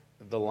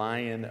the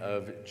Lion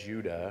of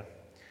Judah,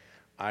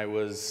 I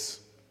was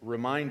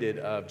reminded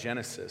of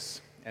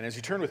Genesis. And as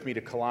you turn with me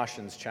to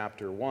Colossians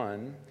chapter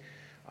 1,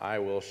 I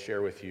will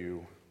share with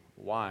you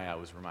why I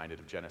was reminded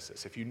of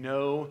Genesis. If you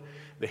know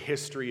the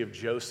history of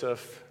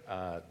Joseph,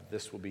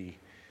 this will be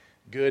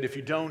good. If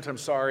you don't, I'm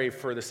sorry,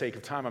 for the sake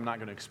of time, I'm not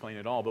going to explain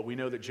it all. But we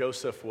know that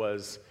Joseph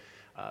was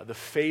the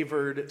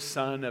favored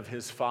son of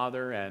his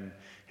father, and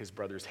his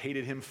brothers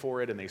hated him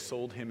for it, and they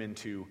sold him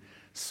into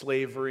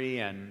slavery.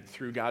 And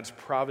through God's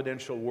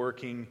providential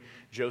working,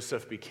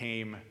 Joseph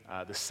became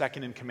the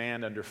second in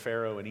command under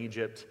Pharaoh in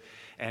Egypt.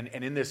 And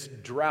in this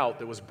drought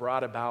that was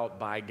brought about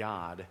by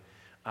God,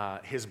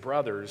 his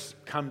brothers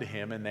come to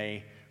him, and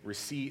they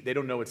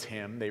don't know it's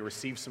him. They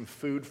receive some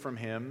food from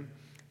him,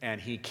 and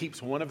he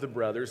keeps one of the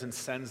brothers and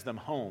sends them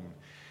home.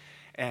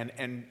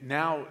 And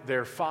now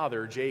their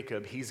father,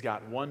 Jacob, he's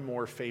got one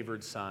more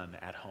favored son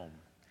at home,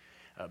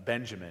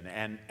 Benjamin.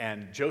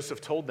 And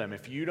Joseph told them,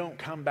 if you don't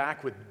come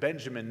back with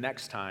Benjamin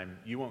next time,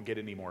 you won't get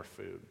any more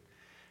food.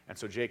 And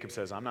so Jacob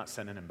says, I'm not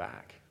sending him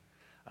back.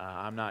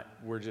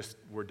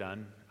 We're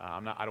done.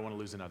 I don't want to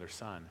lose another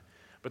son.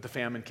 But the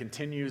famine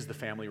continues, the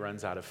family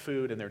runs out of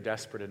food, and they're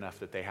desperate enough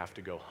that they have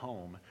to go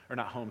home, or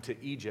not home,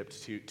 to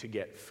Egypt to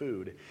get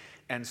food.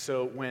 And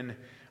so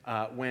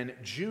when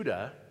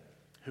Judah,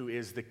 who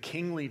is the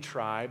kingly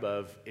tribe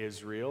of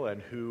Israel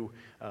and who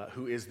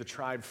is the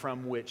tribe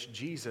from which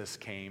Jesus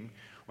came,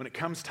 when it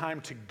comes time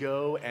to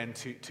go and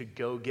to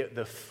go get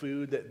the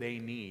food that they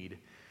need,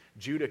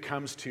 Judah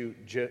comes to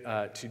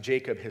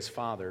Jacob, his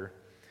father,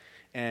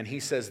 and he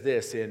says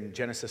this in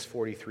Genesis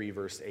 43,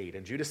 verse 8.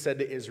 And Judah said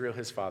to Israel,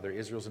 his father —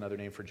 Israel's another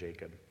name for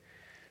Jacob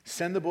 —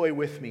 send the boy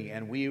with me,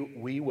 and we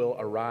will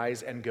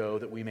arise and go,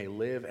 that we may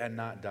live and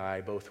not die,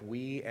 both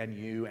we and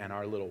you and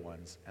our little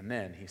ones. And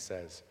then he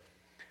says,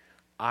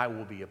 I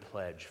will be a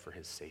pledge for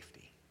his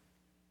safety.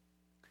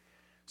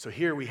 So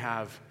here we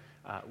have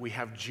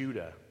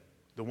Judah,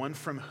 the one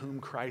from whom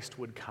Christ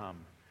would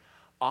come,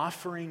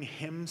 offering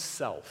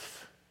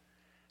himself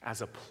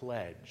as a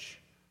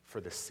pledge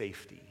for the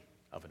safety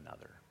of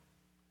another.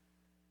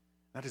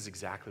 That is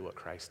exactly what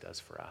Christ does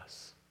for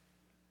us.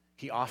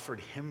 He offered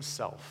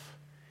himself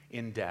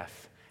in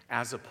death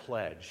as a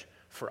pledge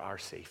for our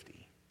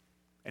safety.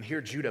 And here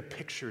Judah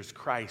pictures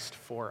Christ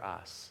for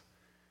us,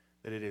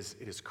 that it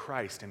is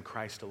Christ and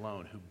Christ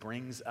alone who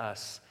brings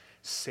us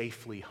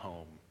safely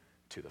home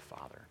to the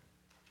Father.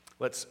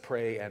 Let's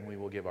pray, and we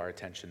will give our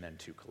attention then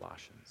to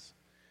Colossians.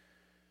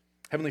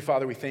 Heavenly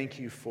Father, we thank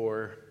you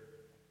for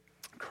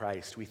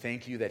Christ. We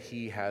thank you that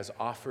he has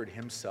offered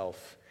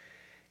himself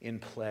in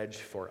pledge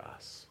for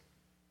us.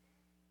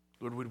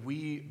 Lord, would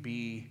we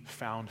be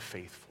found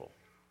faithful?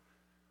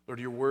 Lord,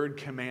 your word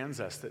commands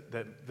us that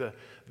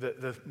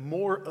the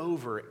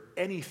moreover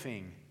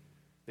anything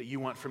that you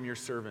want from your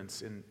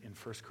servants in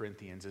 1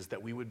 Corinthians is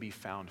that we would be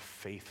found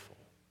faithful.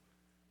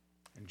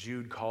 And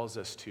Jude calls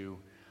us to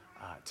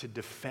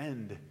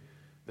defend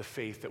the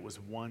faith that was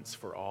once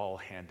for all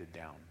handed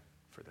down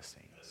for the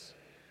saints.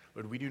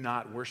 Lord, we do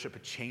not worship a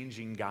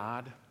changing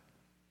God,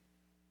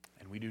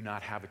 and we do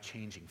not have a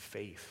changing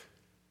faith.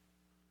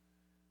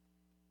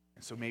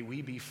 And so may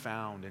we be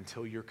found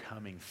until you're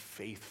coming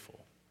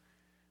faithful.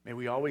 May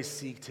we always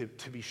seek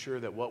to be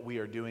sure that what we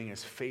are doing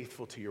is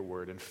faithful to your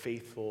word and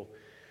faithful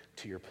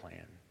to your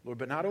plan. Lord,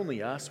 but not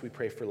only us, we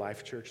pray for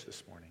Life Church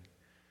this morning.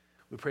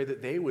 We pray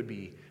that they would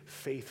be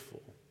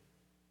faithful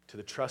to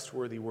the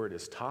trustworthy word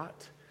as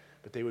taught,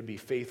 but they would be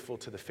faithful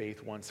to the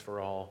faith once for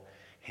all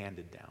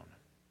handed down.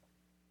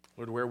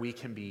 Lord, where we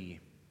can be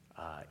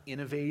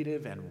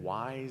innovative and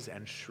wise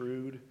and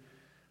shrewd,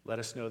 let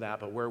us know that.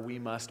 But where we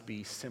must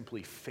be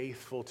simply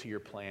faithful to your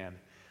plan,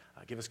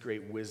 give us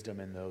great wisdom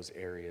in those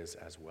areas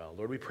as well.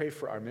 Lord, we pray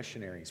for our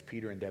missionaries,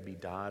 Peter and Debbie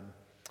Dodd,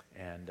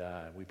 and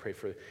we pray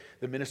for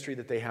the ministry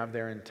that they have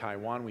there in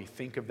Taiwan. We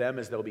think of them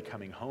as they'll be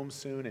coming home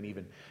soon and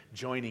even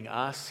joining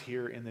us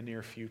here in the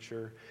near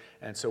future.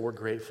 And so we're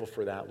grateful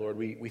for that, Lord.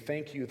 We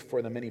thank you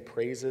for the many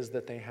praises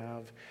that they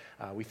have.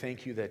 We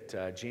thank you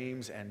that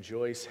James and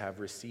Joyce have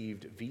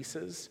received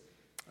visas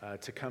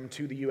to come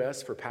to the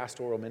U.S. for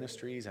pastoral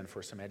ministries and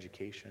for some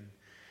education.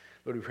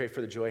 Lord, we pray for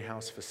the Joy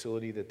House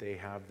facility that they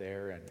have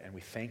there, and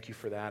we thank you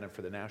for that and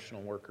for the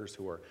national workers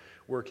who are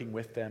working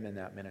with them in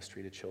that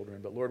ministry to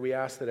children. But Lord, we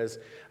ask that as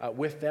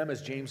with them,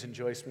 as James and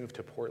Joyce move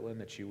to Portland,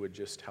 that you would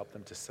just help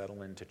them to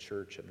settle into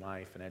church and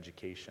life and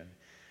education.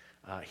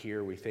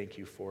 Here, we thank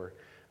you for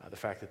the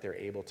fact that they're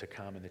able to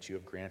come and that you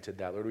have granted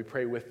that. Lord, we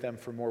pray with them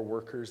for more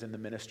workers in the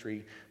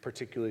ministry,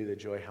 particularly the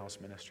Joy House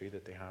ministry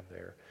that they have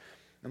there.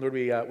 And Lord,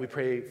 we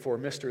pray for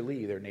Mr.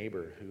 Lee, their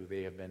neighbor, who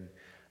they have been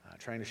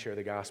trying to share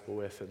the gospel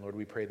with. And Lord,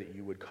 we pray that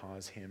you would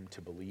cause him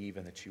to believe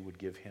and that you would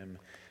give him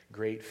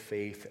great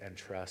faith and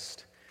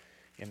trust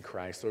in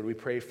Christ. Lord, we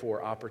pray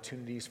for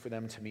opportunities for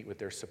them to meet with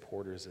their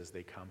supporters as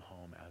they come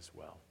home as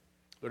well.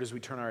 Lord, as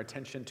we turn our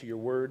attention to your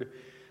word,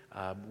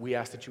 we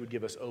ask that you would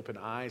give us open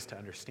eyes to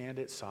understand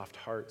it, soft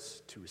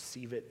hearts to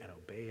receive it and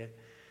obey it.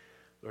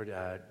 Lord,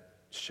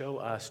 show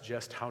us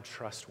just how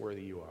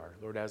trustworthy you are.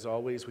 Lord, as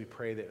always, we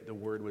pray that the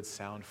word would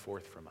sound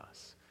forth from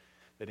us,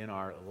 that in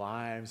our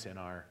lives, in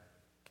our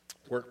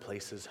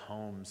workplaces,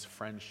 homes,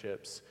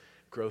 friendships,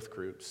 growth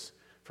groups,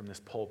 from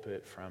this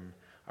pulpit, from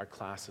our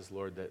classes,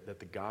 Lord, that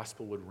the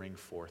gospel would ring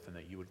forth and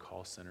that you would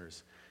call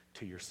sinners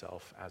to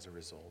yourself as a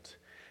result.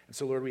 And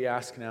so, Lord, we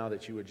ask now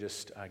that you would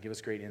just give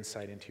us great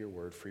insight into your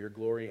word for your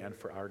glory and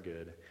for our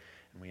good.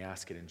 And we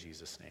ask it in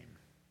Jesus' name.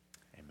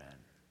 Amen.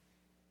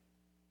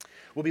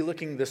 We'll be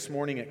looking this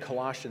morning at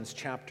Colossians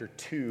chapter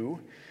 2,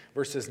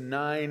 verses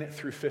 9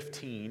 through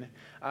 15.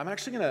 I'm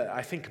actually going to,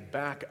 I think,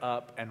 back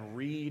up and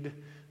read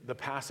the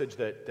passage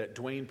that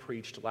Dwayne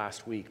preached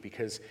last week,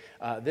 because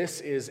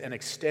this is an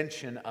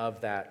extension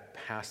of that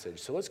passage.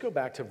 So let's go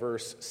back to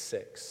verse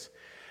 6.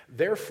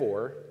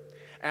 Therefore,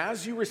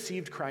 as you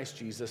received Christ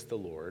Jesus the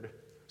Lord,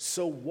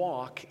 so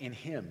walk in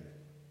him,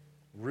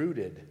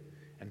 rooted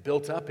and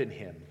built up in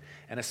him,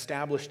 and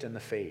established in the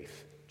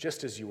faith,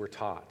 just as you were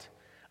taught,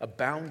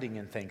 abounding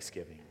in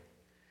thanksgiving.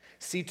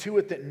 See to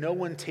it that no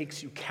one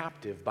takes you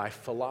captive by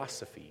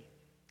philosophy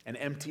and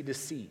empty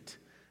deceit,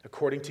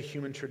 according to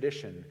human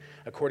tradition,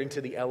 according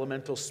to the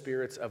elemental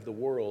spirits of the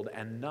world,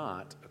 and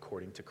not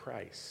according to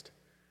Christ.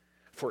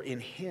 For in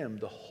him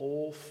the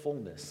whole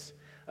fullness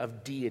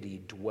of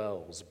deity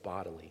dwells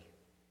bodily.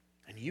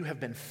 And you have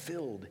been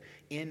filled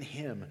in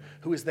him,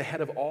 who is the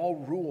head of all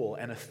rule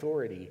and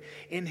authority.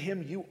 In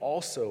him you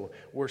also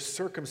were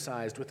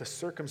circumcised with a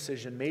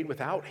circumcision made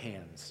without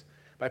hands,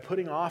 by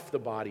putting off the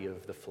body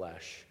of the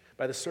flesh,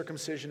 by the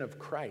circumcision of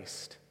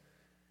Christ,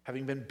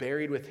 having been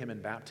buried with him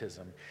in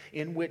baptism,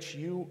 in which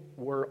you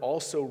were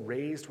also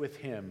raised with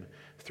him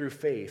through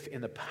faith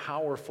in the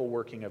powerful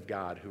working of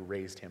God who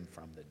raised him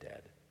from the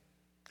dead.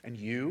 And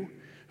you,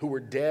 who were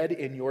dead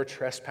in your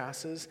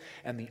trespasses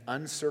and the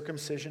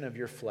uncircumcision of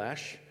your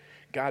flesh,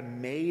 God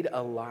made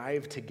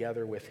alive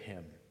together with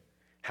him,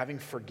 having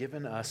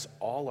forgiven us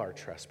all our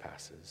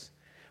trespasses,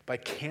 by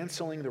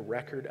canceling the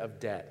record of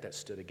debt that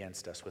stood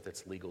against us with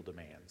its legal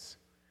demands.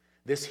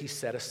 This he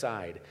set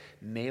aside,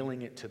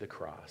 nailing it to the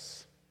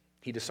cross.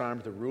 He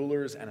disarmed the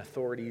rulers and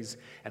authorities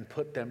and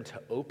put them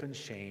to open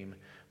shame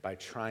by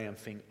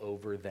triumphing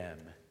over them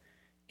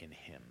in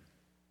him.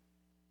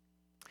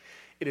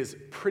 It is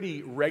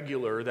pretty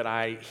regular that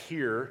I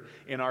hear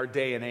in our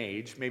day and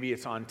age, maybe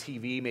it's on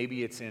TV,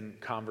 maybe it's in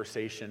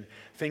conversation,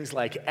 things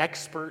like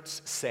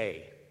experts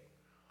say.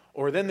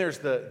 Or then there's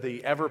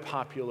the ever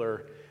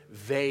popular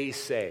they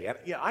say.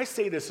 And, I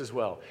say this as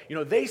well.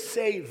 They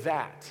say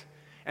that.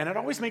 And it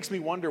always makes me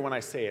wonder when I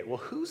say it, well,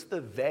 who's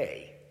the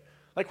they?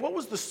 Like, what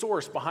was the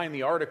source behind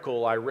the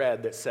article I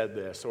read that said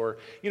this? Or,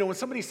 when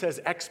somebody says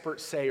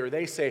experts say or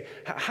they say,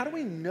 how do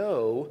we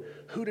know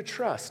who to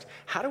trust?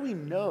 How do we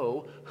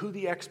know who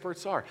the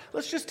experts are?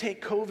 Let's just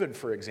take COVID,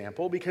 for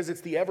example, because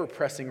it's the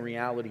ever-pressing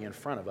reality in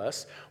front of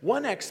us.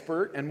 One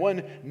expert and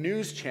one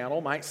news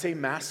channel might say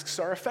masks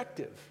are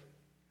effective.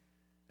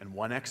 And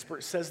one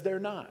expert says they're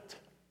not.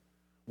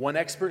 One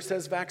expert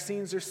says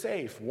vaccines are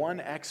safe. One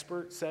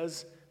expert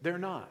says they're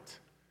not.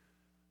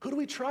 Who do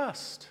we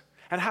trust?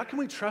 And how can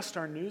we trust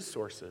our news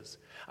sources?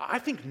 I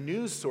think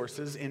news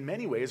sources in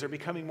many ways are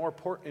becoming more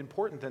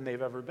important than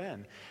they've ever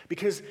been,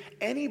 because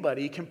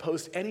anybody can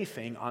post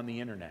anything on the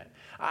internet.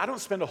 I don't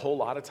spend a whole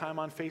lot of time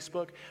on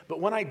Facebook,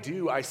 but when I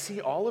do, I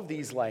see all of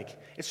these,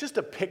 it's just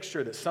a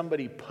picture that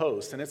somebody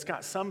posts and it's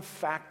got some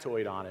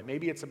factoid on it.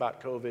 Maybe it's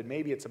about COVID,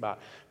 maybe it's about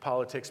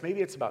politics,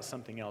 maybe it's about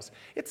something else.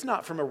 It's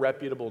not from a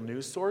reputable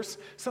news source.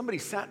 Somebody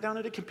sat down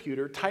at a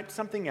computer, typed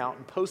something out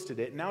and posted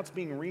it, and now it's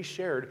being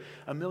reshared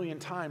a million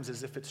times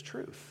as if it's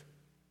truth.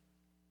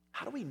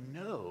 How do we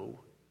know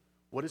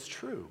what is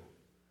true?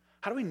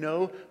 How do we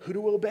know who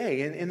to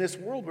obey? In this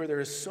world where there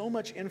is so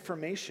much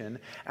information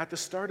at the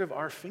start of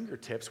our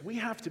fingertips, we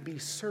have to be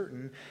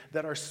certain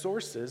that our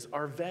sources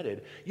are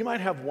vetted. You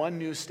might have one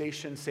news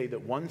station say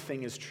that one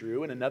thing is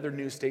true and another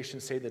news station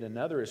say that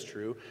another is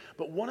true,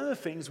 but one of the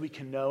things we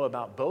can know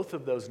about both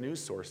of those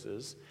news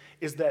sources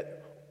is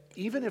that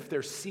even if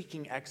they're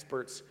seeking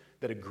experts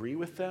that agree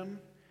with them,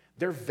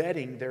 they're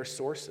vetting their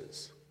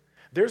sources.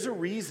 There's a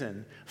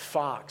reason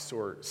Fox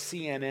or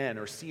CNN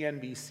or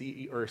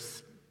CNBC or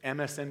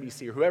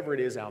MSNBC or whoever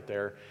it is out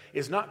there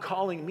is not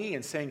calling me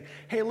and saying,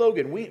 hey,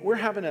 Logan, we're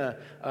having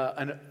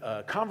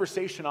a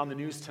conversation on the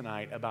news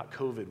tonight about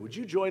COVID. Would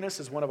you join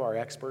us as one of our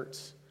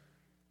experts?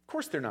 Of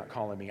course they're not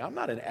calling me. I'm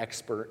not an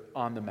expert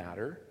on the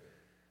matter.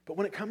 But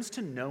when it comes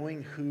to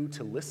knowing who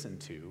to listen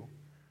to,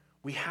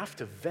 we have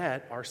to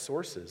vet our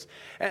sources.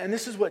 And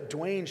this is what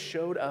Dwayne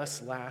showed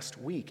us last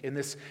week in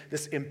this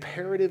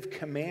imperative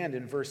command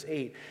in verse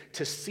 8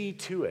 to see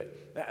to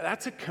it.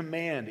 That's a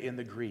command in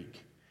the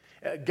Greek.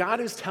 God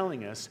is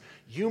telling us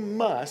you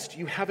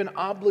have an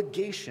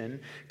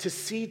obligation to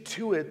see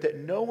to it that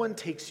no one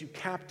takes you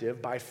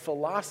captive by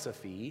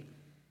philosophy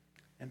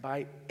and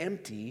by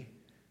empty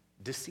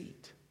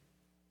deceit,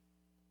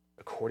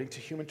 according to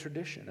human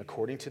tradition,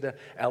 according to the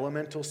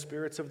elemental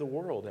spirits of the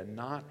world, and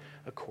not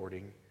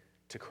according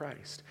to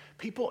Christ.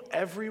 People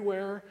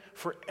everywhere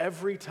from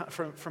every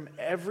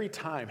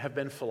time have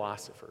been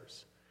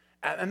philosophers.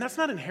 And that's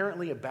not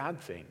inherently a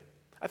bad thing.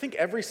 I think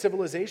every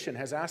civilization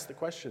has asked the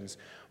questions,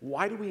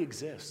 why do we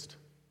exist?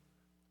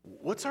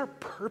 What's our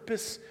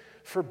purpose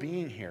for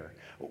being here?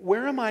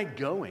 Where am I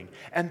going?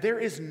 And there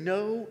is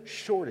no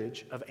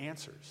shortage of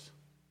answers.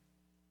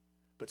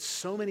 But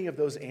so many of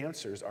those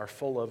answers are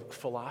full of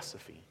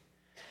philosophy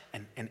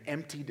and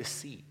empty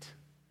deceit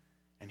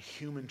and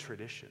human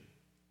tradition.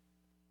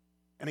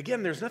 And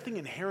again, there's nothing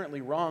inherently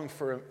wrong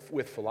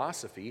with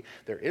philosophy.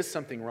 There is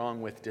something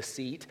wrong with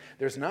deceit.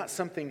 There's not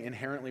something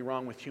inherently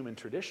wrong with human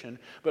tradition,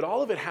 but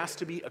all of it has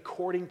to be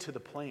according to the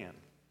plan.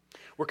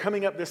 We're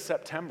coming up this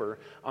September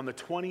on the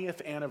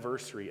 20th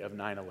anniversary of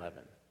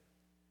 9/11.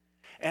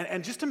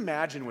 And just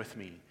imagine with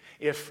me,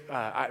 if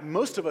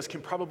most of us can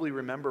probably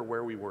remember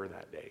where we were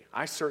that day.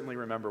 I certainly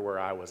remember where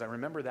I was. I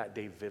remember that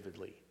day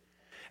vividly.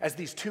 As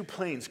these two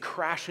planes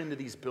crash into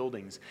these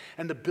buildings,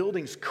 and the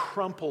buildings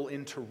crumple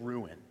into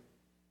ruin.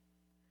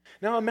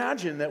 Now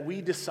imagine that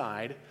we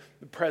decide,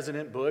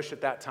 President Bush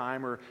at that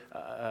time, or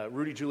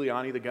Rudy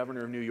Giuliani, the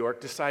governor of New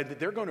York, decide that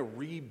they're going to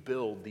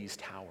rebuild these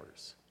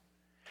towers.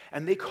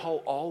 And they call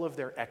all of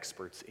their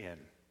experts in.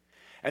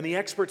 And the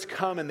experts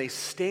come and they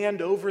stand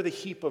over the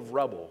heap of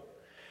rubble.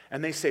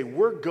 And they say,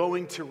 we're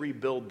going to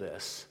rebuild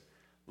this.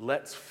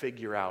 Let's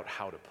figure out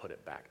how to put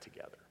it back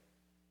together.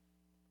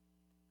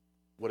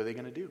 What are they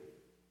going to do?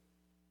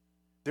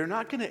 They're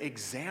not going to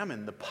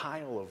examine the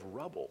pile of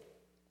rubble.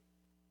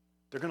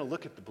 They're going to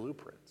look at the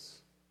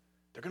blueprints.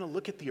 They're going to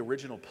look at the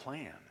original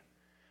plan.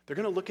 They're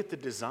going to look at the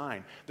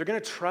design. They're going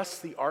to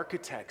trust the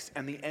architects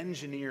and the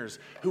engineers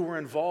who were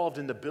involved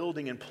in the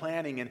building and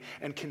planning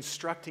and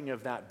constructing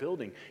of that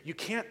building. You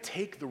can't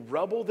take the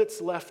rubble that's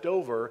left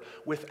over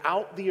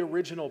without the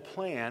original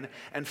plan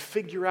and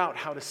figure out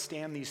how to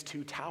stand these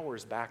two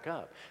towers back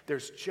up.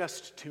 There's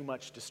just too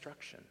much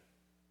destruction.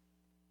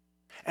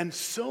 And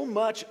so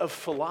much of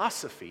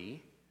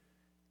philosophy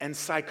and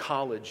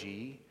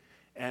psychology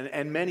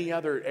and many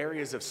other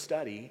areas of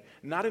study,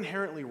 not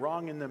inherently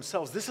wrong in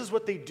themselves. This is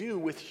what they do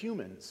with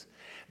humans.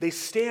 They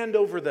stand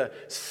over the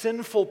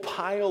sinful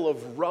pile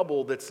of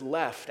rubble that's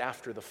left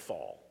after the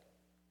fall.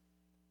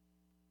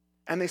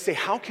 And they say,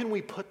 how can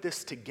we put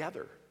this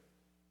together?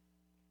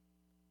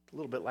 A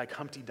little bit like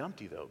Humpty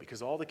Dumpty, though,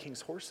 because all the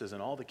king's horses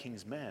and all the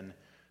king's men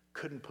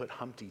couldn't put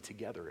Humpty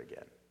together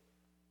again.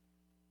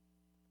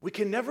 We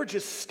can never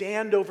just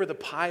stand over the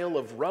pile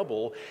of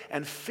rubble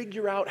and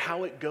figure out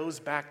how it goes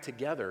back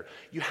together.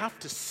 You have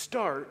to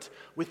start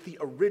with the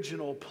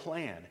original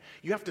plan.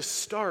 You have to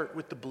start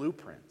with the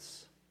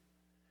blueprints.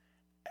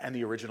 And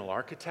the original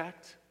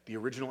architect, the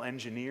original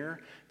engineer,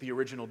 the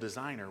original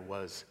designer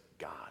was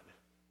God.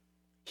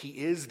 He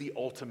is the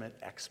ultimate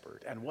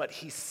expert, and what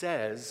he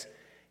says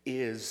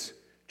is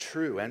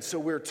true. And so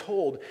we're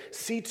told,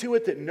 see to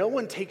it that no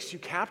one takes you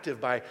captive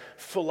by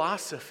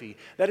philosophy.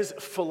 That is,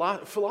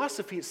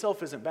 philosophy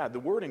itself isn't bad. The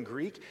word in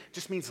Greek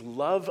just means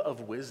love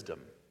of wisdom.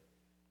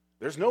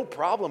 There's no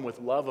problem with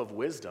love of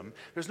wisdom.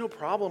 There's no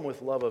problem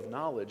with love of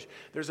knowledge.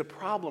 There's a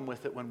problem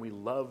with it when we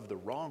love the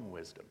wrong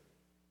wisdom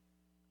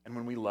and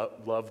when we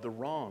love the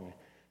wrong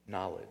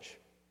knowledge.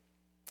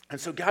 And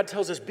so God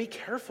tells us, be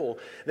careful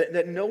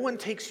that no one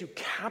takes you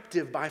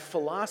captive by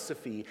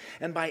philosophy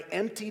and by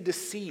empty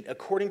deceit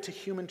according to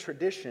human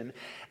tradition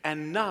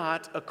and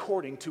not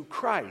according to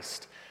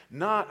Christ,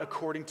 not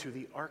according to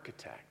the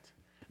architect,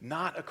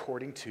 not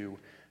according to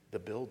the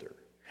builder.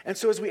 And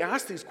so as we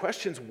ask these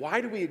questions, why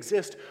do we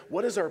exist?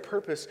 What is our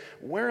purpose?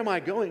 Where am I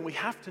going? We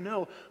have to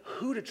know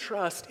who to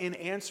trust in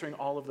answering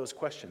all of those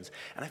questions.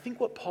 And I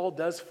think what Paul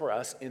does for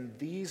us in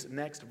these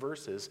next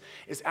verses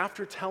is,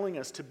 after telling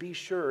us to be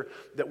sure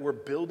that we're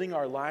building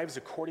our lives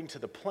according to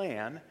the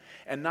plan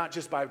and not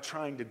just by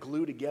trying to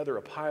glue together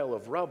a pile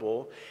of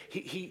rubble,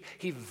 he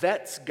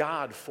vets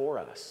God for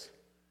us.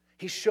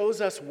 He shows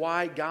us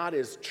why God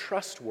is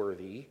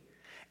trustworthy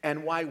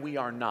and why we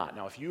are not.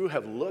 Now, if you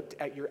have looked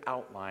at your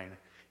outline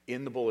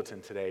in the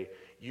bulletin today,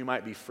 you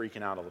might be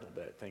freaking out a little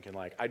bit, thinking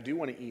like, I do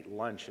want to eat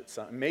lunch at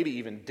some, maybe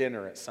even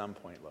dinner at some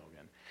point,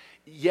 Logan.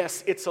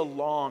 Yes, it's a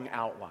long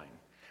outline.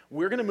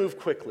 We're going to move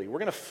quickly. We're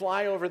going to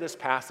fly over this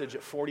passage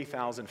at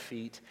 40,000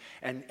 feet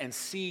and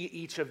see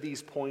each of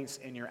these points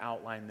in your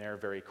outline there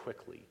very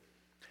quickly.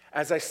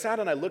 As I sat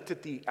and I looked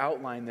at the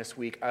outline this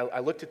week,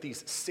 I looked at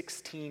these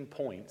 16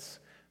 points.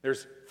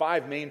 There's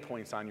 5 main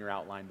points on your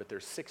outline, but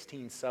there's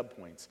 16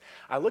 subpoints.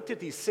 I looked at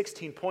these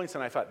 16 points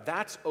and I thought,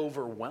 that's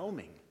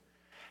overwhelming.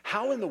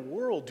 How in the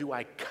world do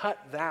I cut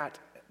that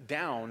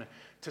down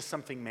to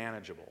something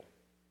manageable?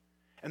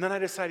 And then I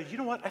decided, you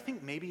know what? I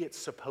think maybe it's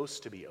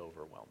supposed to be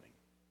overwhelming.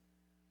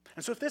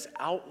 And so if this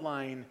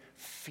outline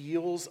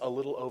feels a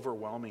little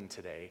overwhelming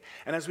today,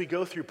 and as we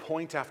go through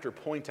point after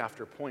point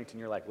after point, and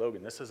you're like,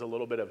 Logan, this is a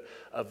little bit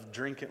of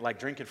drinking, like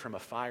drinking from a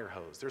fire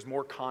hose. There's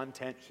more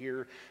content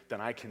here than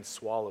I can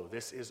swallow.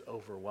 This is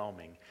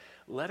overwhelming.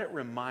 Let it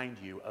remind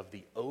you of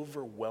the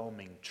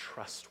overwhelming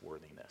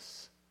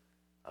trustworthiness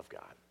of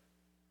God.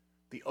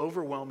 The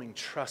overwhelming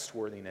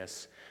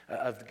trustworthiness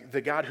of the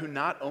God who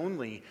not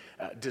only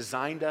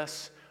designed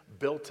us,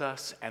 built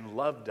us, and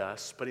loved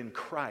us, but in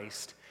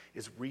Christ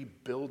is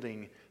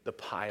rebuilding the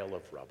pile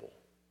of rubble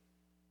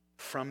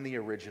from the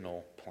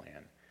original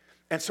plan.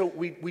 And so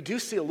we do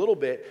see a little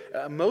bit,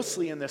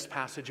 mostly in this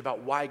passage,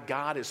 about why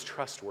God is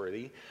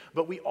trustworthy,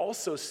 but we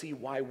also see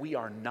why we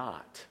are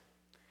not.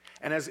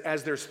 And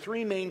as there's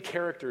three main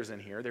characters in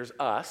here, there's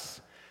us,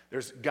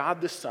 there's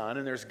God the Son,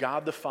 and there's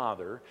God the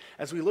Father.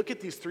 As we look at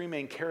these three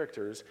main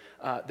characters,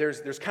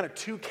 there's kind of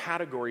two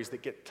categories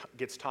that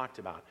gets talked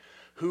about.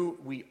 Who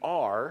we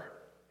are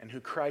and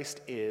who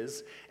Christ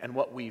is, and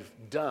what we've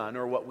done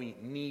or what we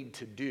need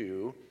to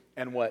do,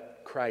 and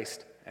what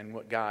Christ and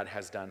what God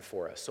has done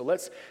for us. So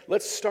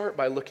let's start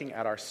by looking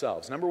at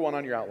ourselves. Number one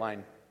on your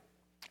outline,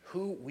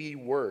 who we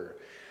were.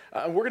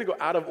 We're going to go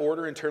out of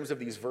order in terms of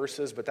these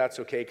verses, but that's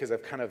okay because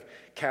I've kind of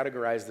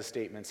categorized the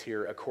statements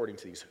here according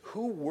to these.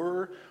 Who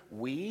were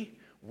we?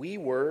 We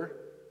were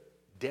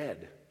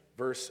dead.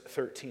 Verse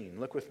 13,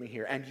 look with me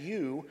here. And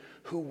you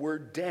who were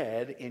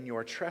dead in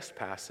your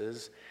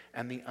trespasses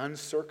and the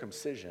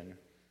uncircumcision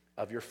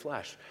of your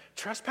flesh.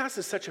 Trespass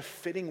is such a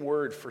fitting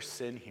word for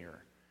sin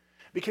here,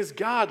 because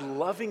God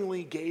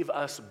lovingly gave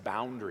us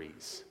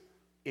boundaries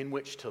in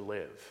which to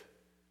live.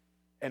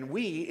 And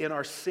we, in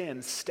our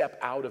sin, step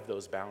out of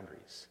those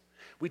boundaries.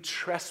 We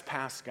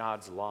trespass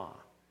God's law.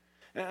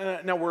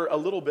 Now, we're a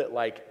little bit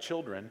like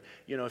children.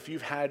 You know, if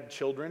you've had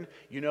children,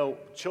 you know,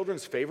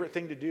 children's favorite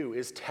thing to do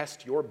is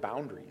test your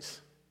boundaries.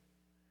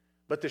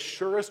 But the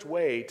surest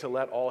way to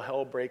let all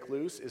hell break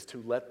loose is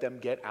to let them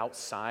get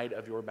outside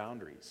of your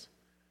boundaries.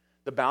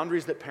 The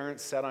boundaries that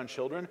parents set on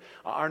children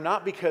are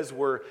not because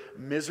we're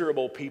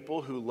miserable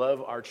people who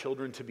love our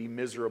children to be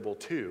miserable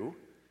too,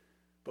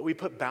 but we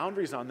put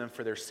boundaries on them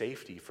for their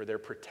safety, for their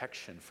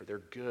protection, for their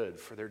good,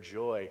 for their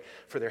joy,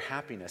 for their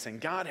happiness. And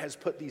God has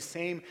put these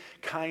same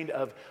kind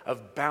of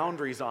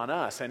boundaries on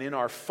us. And in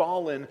our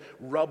fallen,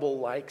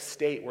 rubble-like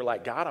state, we're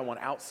like, God, I want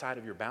outside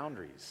of your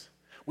boundaries.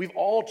 We've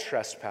all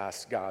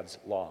trespassed God's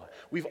law.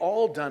 We've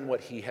all done what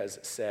he has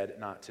said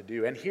not to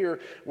do. And here,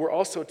 we're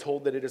also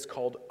told that it is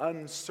called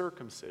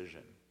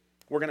uncircumcision.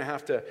 We're going to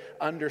have to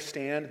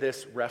understand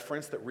this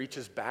reference that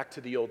reaches back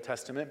to the Old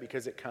Testament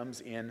because it comes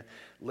in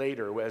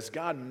later. As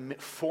God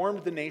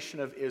formed the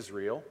nation of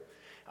Israel,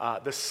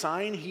 the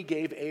sign he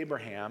gave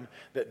Abraham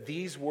that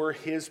these were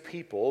his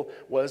people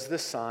was the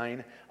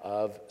sign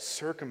of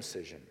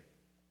circumcision.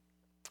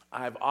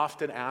 I've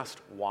often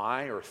asked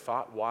why or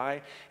thought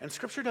why, and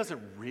Scripture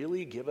doesn't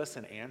really give us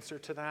an answer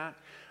to that.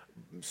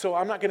 So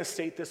I'm not going to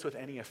state this with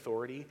any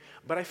authority,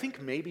 but I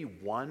think maybe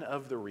one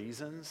of the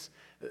reasons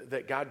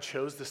that God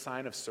chose the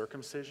sign of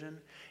circumcision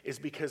is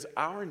because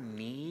our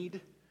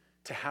need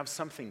to have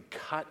something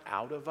cut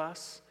out of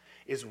us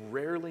is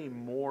rarely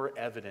more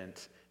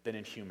evident than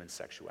in human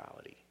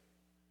sexuality.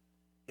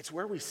 It's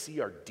where we see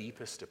our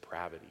deepest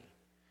depravity.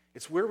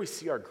 It's where we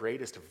see our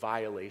greatest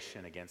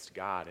violation against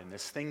God, and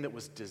this thing that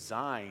was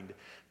designed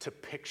to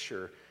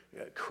picture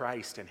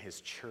Christ and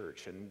his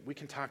church. And we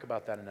can talk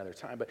about that another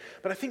time.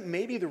 But I think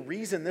maybe the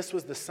reason this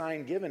was the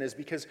sign given is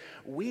because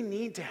we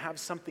need to have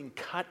something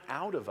cut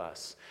out of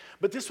us.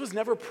 But this was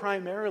never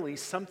primarily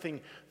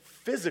something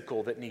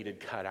physical that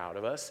needed cut out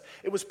of us.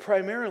 It was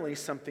primarily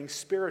something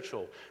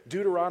spiritual.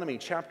 Deuteronomy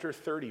chapter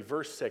 30,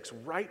 verse 6,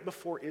 right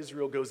before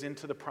Israel goes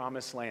into the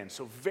promised land,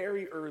 so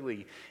very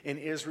early in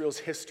Israel's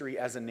history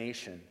as a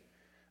nation,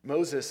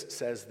 Moses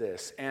says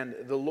this, "And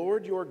the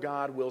Lord your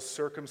God will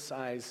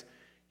circumcise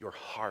your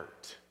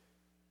heart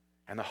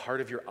and the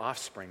heart of your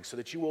offspring, so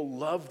that you will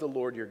love the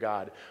Lord your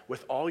God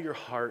with all your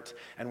heart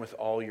and with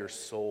all your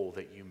soul,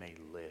 that you may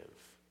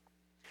live."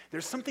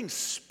 There's something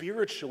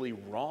spiritually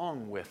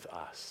wrong with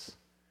us.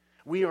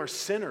 We are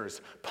sinners,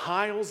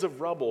 piles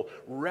of rubble,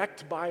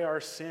 wrecked by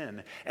our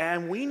sin,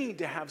 and we need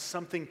to have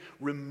something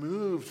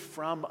removed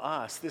from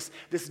us, this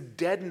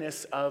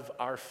deadness of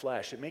our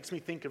flesh. It makes me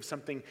think of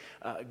something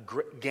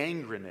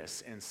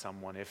gangrenous in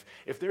someone.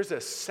 If there's a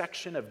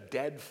section of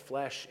dead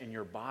flesh in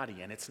your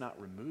body and it's not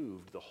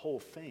removed, the whole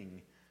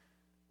thing,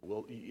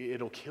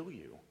 it'll kill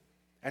you.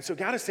 And so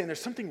God is saying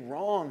there's something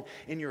wrong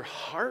in your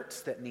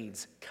hearts that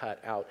needs cut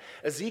out.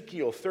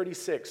 Ezekiel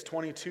 36,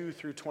 22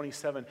 through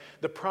 27,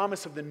 the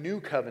promise of the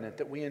new covenant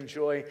that we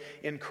enjoy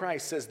in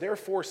Christ says,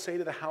 "Therefore say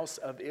to the house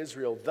of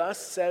Israel,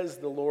 thus says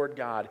the Lord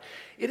God,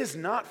 it is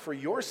not for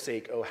your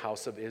sake, O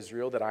house of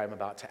Israel, that I am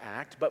about to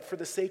act, but for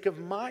the sake of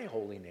my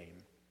holy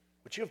name,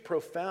 which you have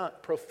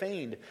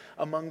profaned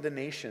among the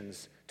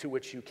nations to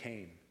which you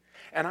came.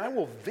 And I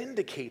will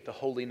vindicate the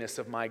holiness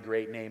of my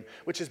great name,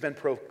 which has been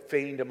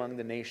profaned among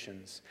the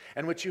nations,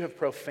 and which you have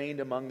profaned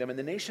among them. And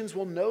the nations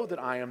will know that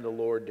I am the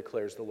Lord,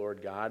 declares the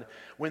Lord God,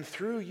 when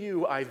through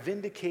you I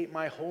vindicate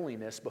my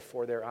holiness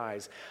before their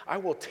eyes. I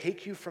will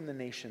take you from the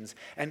nations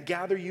and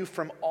gather you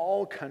from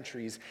all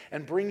countries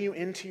and bring you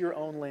into your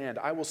own land.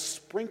 I will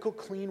sprinkle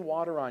clean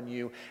water on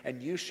you,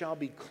 and you shall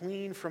be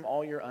clean from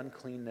all your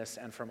uncleanness,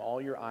 and from all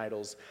your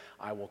idols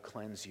I will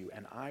cleanse you.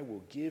 And I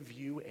will give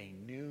you a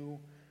new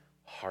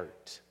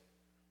heart,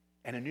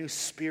 And a new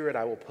spirit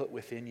I will put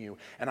within you.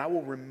 And I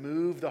will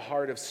remove the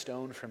heart of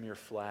stone from your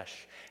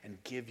flesh and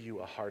give you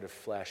a heart of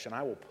flesh. And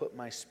I will put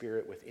my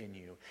spirit within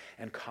you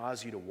and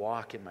cause you to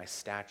walk in my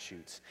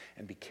statutes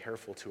and be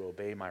careful to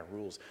obey my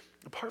rules.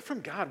 Apart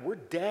from God, we're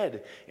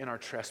dead in our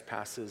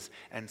trespasses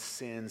and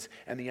sins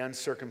and the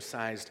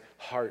uncircumcised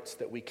hearts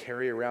that we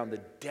carry around,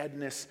 the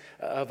deadness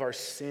of our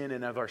sin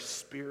and of our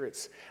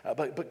spirits.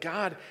 But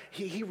God,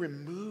 He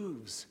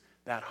removes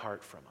that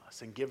heart from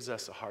us and gives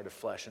us a heart of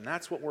flesh. And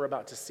that's what we're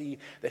about to see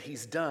that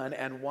He's done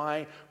and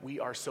why we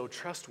are so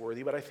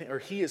trustworthy,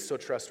 He is so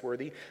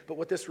trustworthy. But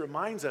what this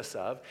reminds us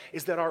of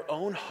is that our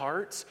own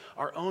hearts,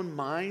 our own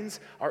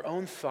minds, our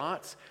own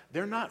thoughts,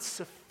 they're not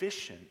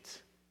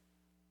sufficient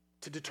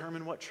to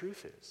determine what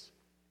truth is.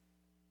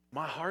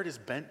 My heart is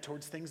bent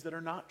towards things that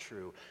are not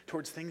true,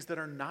 towards things that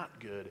are not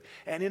good.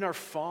 And in our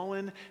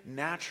fallen,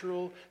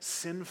 natural,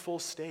 sinful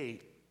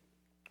state,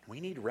 we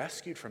need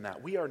rescued from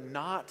that. We are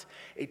not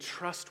a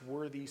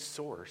trustworthy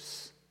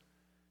source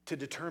to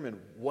determine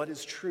what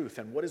is truth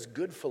and what is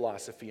good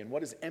philosophy and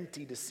what is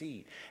empty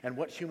deceit and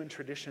what human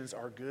traditions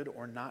are good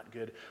or not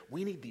good.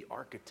 We need the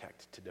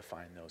architect to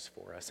define those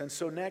for us. And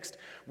so next,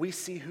 we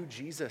see who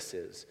Jesus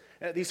is.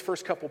 These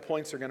first couple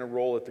points are going to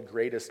roll at the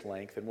greatest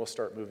length, and we'll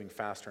start moving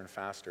faster and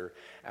faster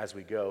as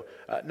we go.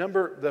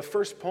 The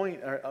first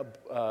point,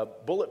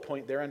 bullet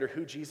point there under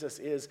who Jesus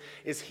is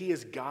He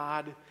is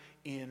God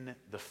in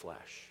the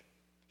flesh.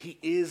 He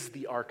is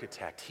the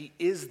architect. He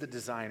is the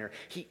designer.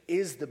 He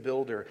is the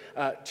builder.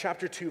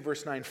 Chapter 2,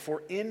 verse 9,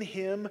 for in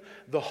Him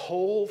the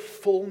whole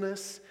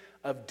fullness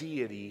of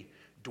deity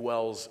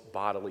dwells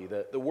bodily.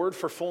 The word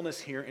for fullness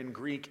here in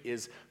Greek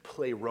is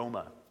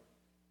pleroma.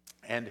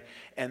 And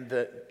in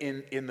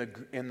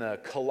the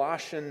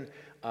Colossian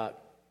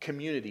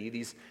community,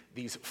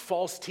 these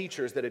false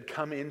teachers that had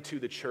come into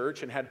the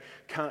church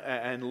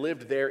and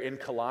lived there in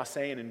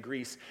Colossae and in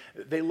Greece,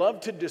 they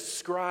loved to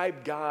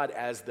describe God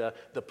as the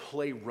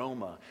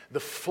pleroma, the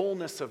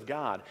fullness of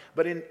God.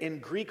 But in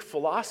Greek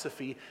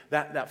philosophy,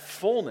 that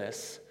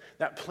fullness,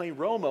 that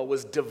pleroma,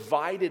 was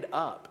divided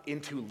up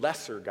into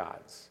lesser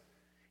gods,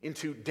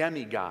 into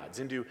demigods,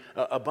 into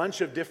a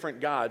bunch of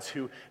different gods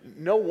who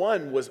no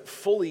one was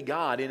fully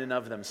God in and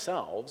of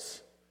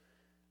themselves.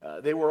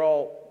 They were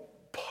all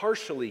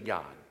partially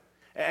God.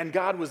 And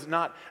God was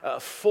not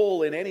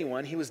full in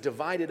anyone. He was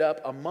divided up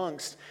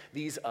amongst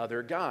these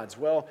other gods.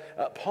 Well,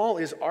 Paul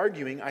is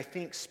arguing, I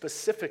think,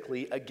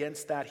 specifically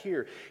against that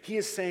here. He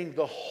is saying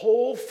the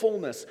whole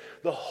fullness,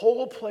 the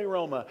whole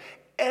pleroma,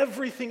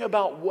 everything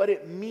about what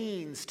it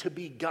means to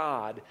be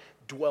God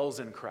dwells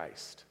in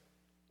Christ.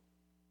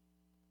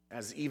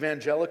 As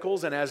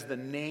evangelicals and as the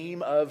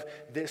name of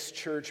this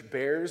church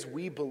bears,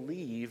 we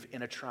believe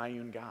in a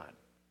triune God.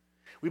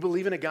 We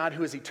believe in a God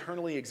who has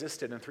eternally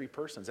existed in three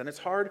persons, and it's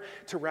hard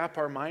to wrap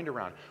our mind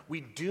around.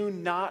 We do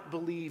not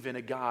believe in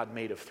a God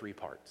made of three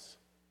parts,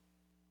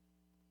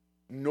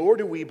 nor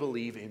do we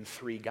believe in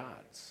three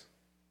gods.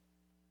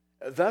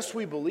 Thus,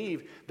 we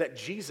believe that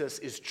Jesus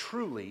is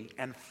truly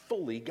and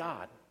fully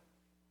God,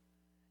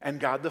 and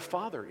God the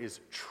Father is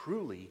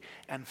truly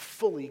and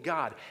fully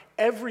God.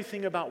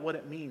 Everything about what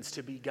it means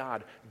to be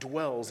God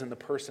dwells in the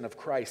person of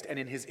Christ, and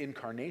in His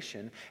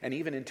incarnation, and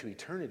even into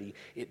eternity,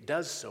 it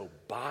does so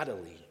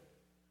bodily.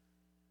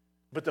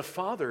 But the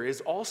Father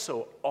is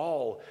also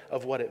all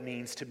of what it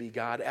means to be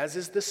God, as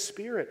is the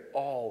Spirit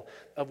all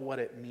of what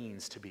it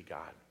means to be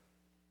God.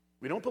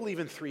 We don't believe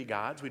in three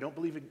gods. We don't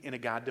believe in a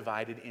God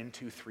divided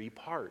into three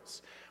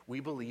parts. We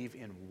believe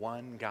in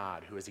one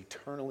God who has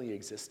eternally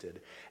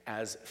existed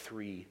as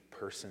three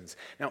persons.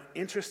 Now,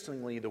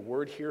 interestingly, the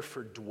word here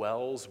for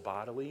dwells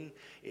bodily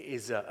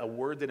is a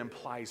word that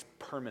implies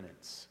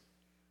permanence.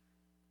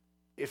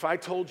 If I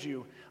told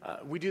you,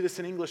 we do this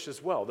in English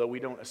as well, though we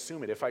don't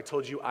assume it. If I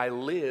told you I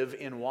live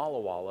in Walla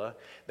Walla,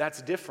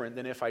 that's different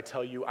than if I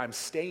tell you I'm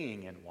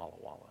staying in Walla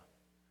Walla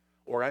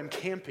or I'm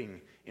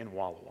camping in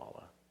Walla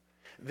Walla.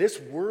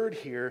 This word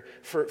here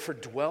for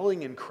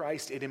dwelling in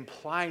Christ, it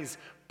implies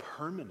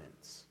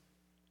permanence.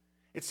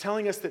 It's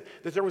telling us that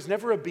there was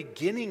never a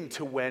beginning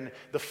to when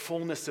the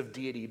fullness of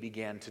deity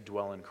began to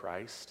dwell in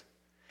Christ.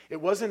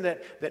 It wasn't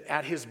that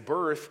at His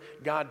birth,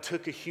 God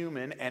took a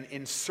human and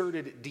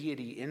inserted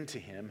deity into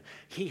him.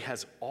 He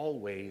has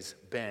always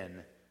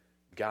been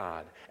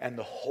God and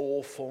the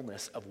whole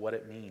fullness of what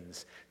it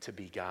means to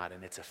be God,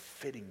 and it's a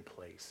fitting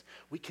place.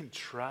 We can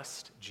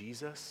trust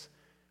Jesus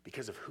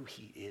because of who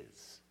He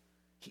is.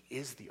 He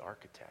is the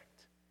architect.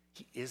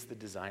 He is the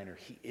designer.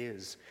 He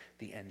is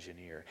the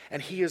engineer.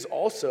 And He is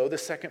also, the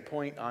second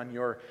point on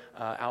your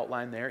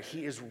outline there,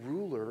 He is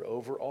ruler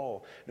over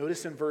all.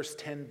 Notice in verse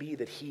 10b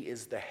that He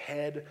is the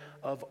head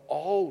of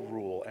all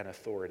rule and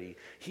authority.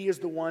 He is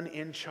the one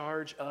in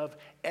charge of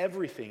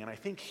everything. And I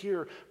think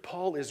here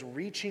Paul is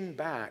reaching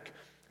back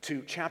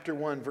to chapter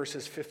 1,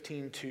 verses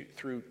 15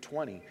 through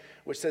 20,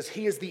 which says,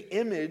 He is the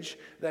image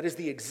that is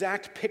the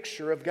exact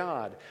picture of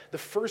God, the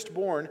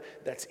firstborn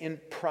that's in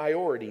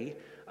priority,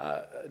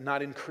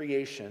 not in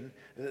creation,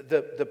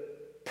 the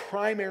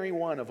primary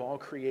one of all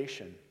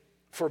creation.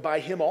 For by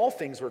him all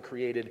things were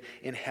created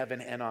in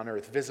heaven and on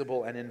earth,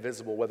 visible and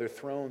invisible, whether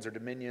thrones or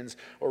dominions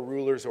or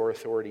rulers or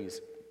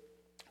authorities.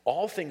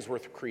 All things were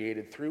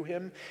created through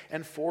him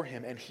and for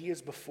him, and he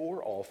is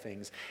before all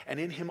things, and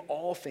in him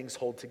all things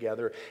hold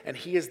together. And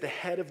he is the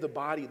head of the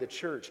body, the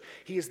church.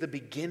 He is the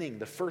beginning,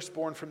 the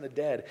firstborn from the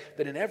dead,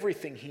 that in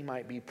everything he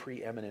might be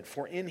preeminent.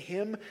 For in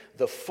him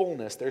the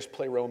fullness, there's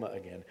pleroma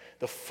again,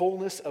 the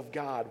fullness of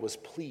God was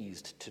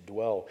pleased to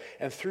dwell,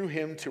 and through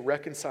him to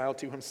reconcile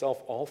to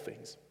himself all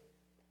things,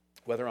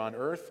 whether on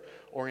earth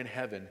or in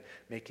heaven,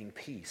 making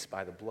peace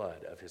by the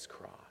blood of his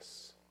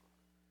cross.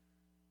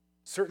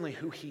 Certainly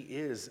who he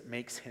is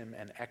makes him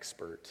an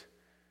expert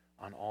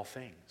on all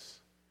things,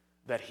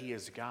 that he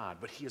is God,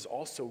 but he is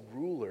also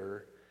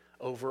ruler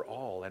over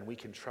all, and we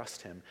can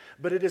trust him.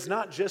 But it is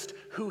not just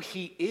who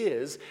he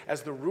is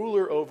as the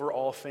ruler over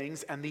all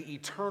things and the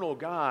eternal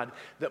God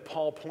that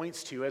Paul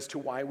points to as to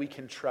why we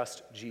can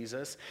trust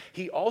Jesus.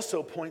 He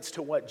also points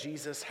to what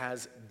Jesus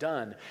has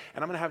done.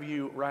 And I'm going to have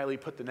you, Riley,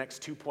 put the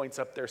next 2 points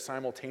up there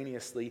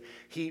simultaneously.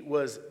 He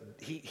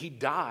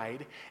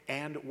died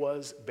and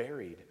was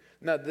buried.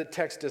 Now, the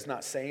text does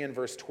not say in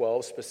verse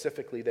 12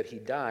 specifically that he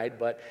died,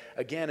 but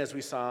again, as we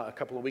saw a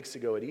couple of weeks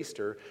ago at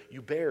Easter,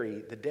 you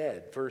bury the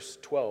dead. Verse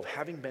 12,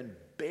 having been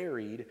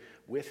buried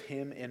with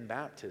him in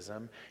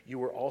baptism, you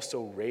were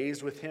also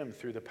raised with him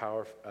through the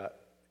power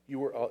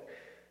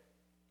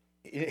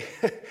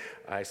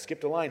I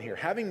skipped a line here.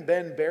 Having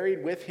been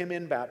buried with him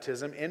in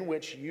baptism, in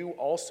which you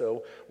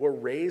also were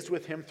raised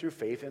with him through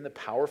faith in the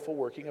powerful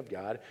working of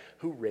God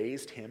who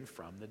raised him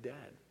from the dead.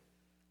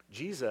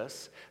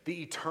 Jesus,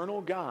 the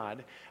eternal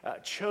God,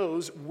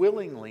 chose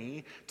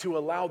willingly to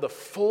allow the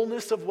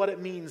fullness of what it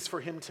means for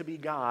him to be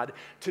God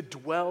to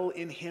dwell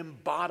in him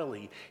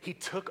bodily. He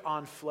took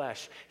on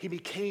flesh. He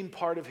became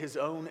part of his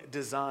own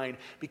design,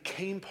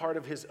 became part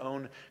of his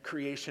own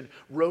creation,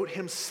 wrote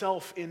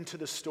himself into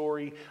the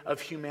story of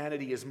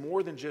humanity as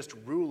more than just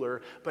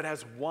ruler, but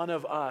as one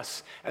of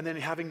us. And then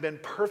having been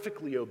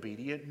perfectly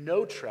obedient,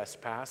 no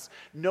trespass,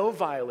 no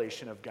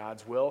violation of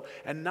God's will,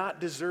 and not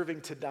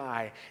deserving to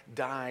die,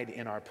 died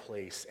in our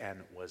place and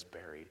was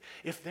buried.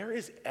 If there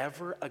is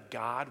ever a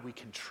God we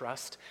can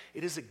trust,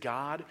 it is a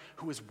God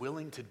who is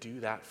willing to do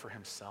that for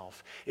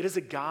himself. It is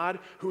a God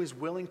who is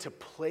willing to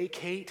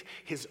placate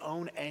his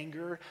own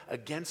anger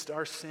against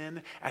our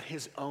sin at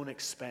his own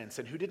expense,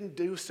 and who didn't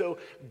do so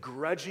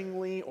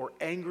grudgingly or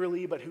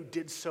angrily, but who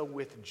did so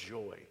with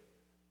joy.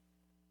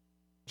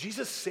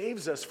 Jesus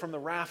saves us from the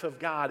wrath of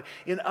God.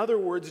 In other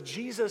words,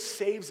 Jesus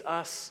saves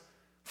us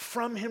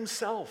from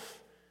himself.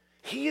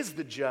 He is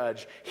the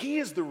judge. He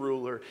is the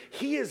ruler.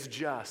 He is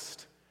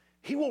just.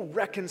 He will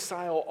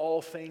reconcile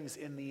all things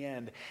in the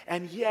end.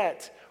 And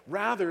yet,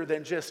 rather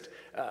than just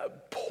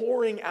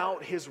pouring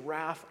out his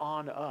wrath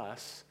on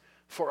us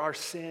for our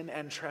sin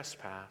and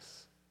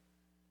trespass,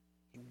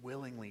 he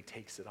willingly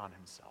takes it on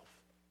himself,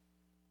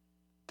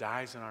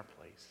 dies in our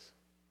place,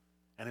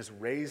 and is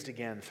raised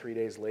again 3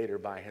 days later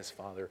by his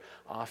Father,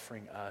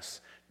 offering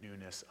us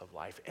newness of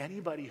life.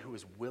 Anybody who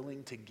is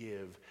willing to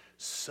give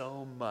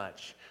so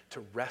much to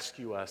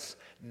rescue us,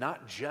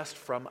 not just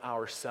from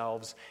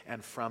ourselves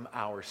and from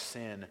our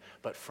sin,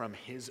 but from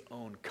his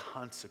own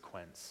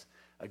consequence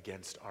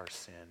against our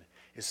sin,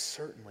 is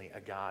certainly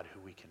a God who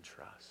we can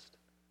trust.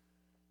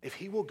 If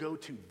he will go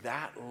to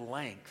that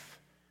length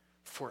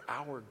for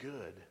our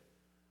good,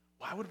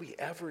 why would we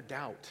ever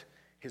doubt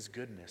his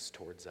goodness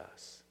towards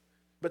us?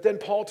 But then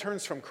Paul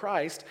turns from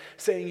Christ,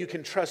 saying you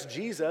can trust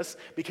Jesus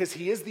because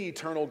he is the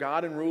eternal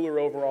God and ruler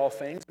over all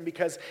things, and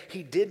because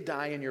he did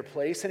die in your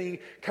place, and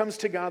he comes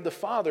to God the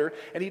Father,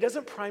 and he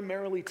doesn't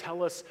primarily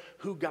tell us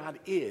who God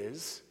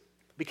is,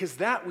 because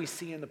that we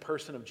see in the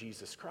person of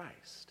Jesus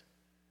Christ.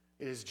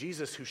 It is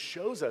Jesus who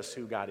shows us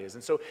who God is.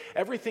 And so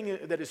everything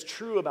that is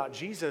true about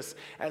Jesus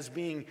as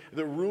being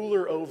the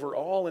ruler over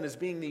all and as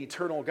being the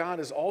eternal God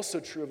is also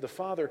true of the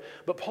Father.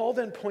 But Paul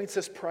then points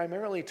us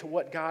primarily to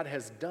what God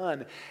has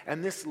done.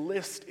 And this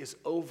list is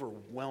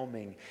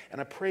overwhelming.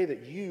 And I pray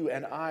that you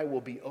and I will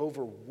be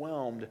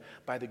overwhelmed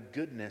by the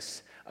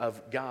goodness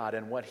of God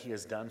and what he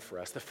has done for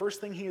us. The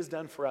first thing he has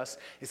done for us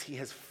is he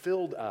has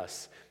filled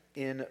us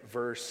in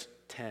verse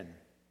 10.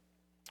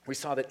 We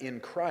saw that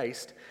in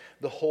Christ,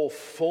 the whole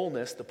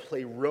fullness, the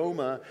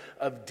pleroma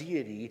of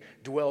deity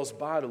dwells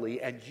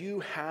bodily, and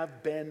you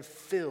have been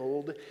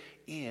filled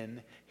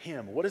in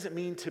him. What does it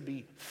mean to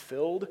be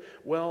filled?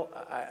 Well,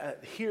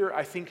 here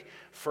I think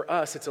for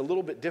us it's a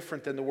little bit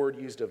different than the word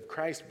used of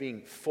Christ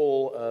being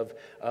full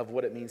of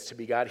what it means to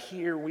be God.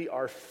 Here we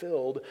are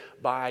filled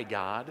by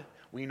God.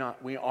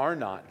 We are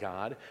not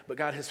God, but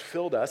God has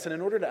filled us. And in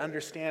order to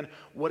understand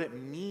what it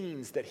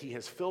means that he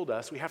has filled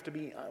us, we have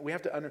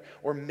to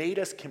made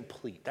us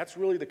complete. That's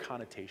really the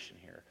connotation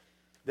here.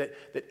 That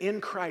in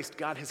Christ,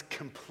 God has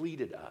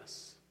completed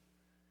us.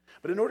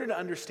 But in order to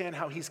understand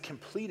how he's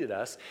completed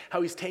us,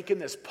 how he's taken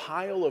this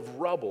pile of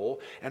rubble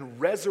and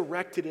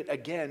resurrected it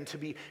again to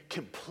be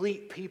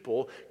complete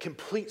people,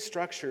 complete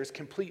structures,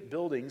 complete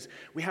buildings,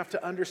 we have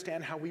to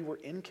understand how we were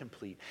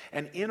incomplete.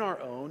 And in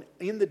our own,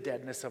 in the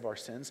deadness of our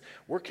sins,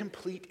 we're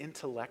incomplete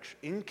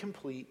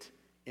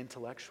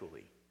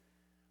intellectually.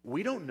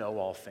 We don't know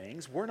all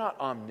things. We're not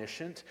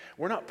omniscient.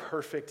 We're not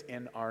perfect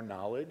in our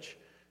knowledge.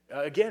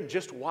 Again,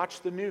 just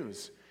watch the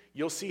news.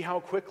 You'll see how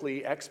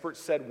quickly experts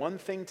said one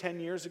thing 10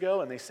 years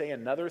ago and they say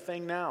another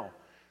thing now.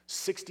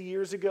 60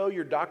 years ago,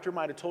 your doctor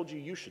might have told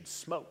you should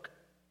smoke.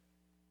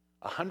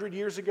 100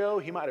 years ago,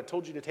 he might have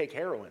told you to take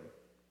heroin.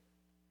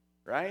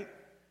 Right?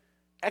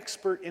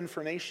 Expert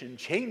information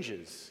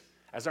changes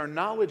as our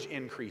knowledge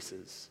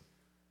increases.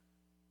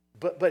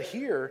 But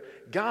here,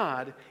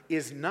 God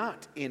is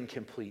not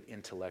incomplete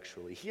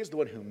intellectually. He is the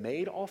one who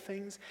made all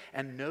things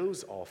and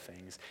knows all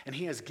things. And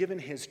he has given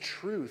his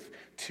truth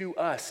to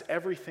us,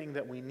 everything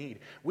that we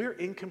need. We're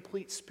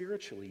incomplete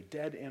spiritually,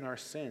 dead in our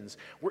sins.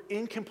 We're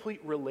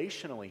incomplete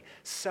relationally,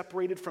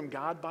 separated from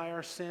God by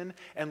our sin.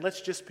 And let's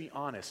just be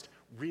honest,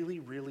 really,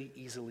 really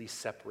easily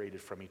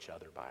separated from each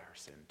other by our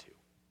sin too.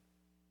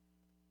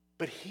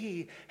 But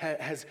he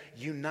has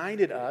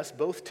united us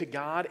both to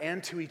God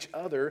and to each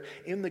other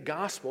in the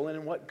gospel and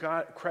in what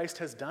Christ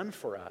has done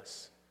for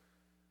us.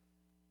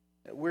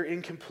 We're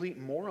incomplete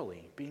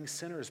morally, being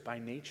sinners by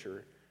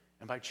nature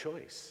and by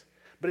choice.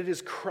 But it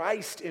is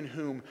Christ in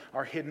whom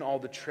are hidden all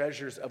the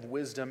treasures of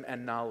wisdom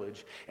and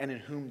knowledge, and in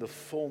whom the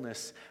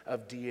fullness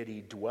of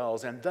deity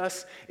dwells. And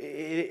thus,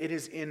 it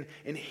is in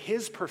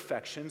his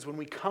perfections, when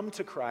we come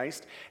to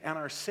Christ and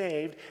are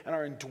saved and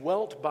are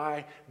indwelt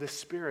by the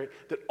Spirit,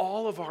 that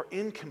all of our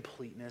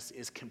incompleteness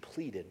is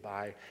completed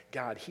by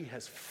God. He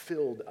has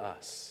filled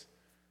us.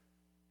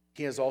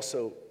 He has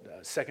also,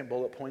 second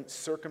bullet point,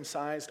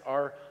 circumcised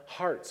our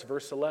hearts.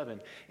 Verse 11,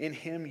 in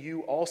him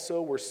you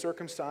also were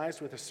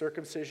circumcised with a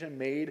circumcision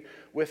made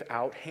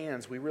without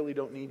hands. We really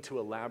don't need to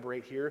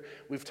elaborate here.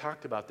 We've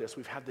talked about this.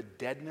 We've had the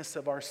deadness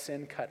of our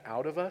sin cut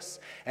out of us,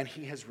 and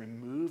he has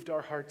removed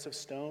our hearts of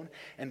stone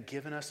and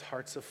given us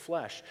hearts of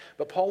flesh.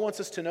 But Paul wants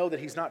us to know that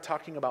he's not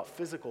talking about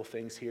physical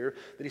things here,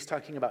 that he's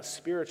talking about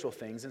spiritual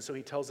things, and so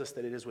he tells us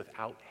that it is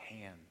without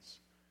hands.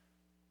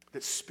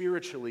 That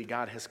spiritually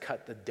God has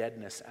cut the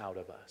deadness out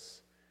of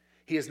us.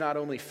 He has not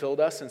only filled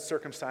us and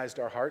circumcised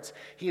our hearts,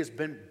 he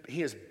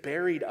has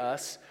buried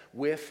us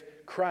with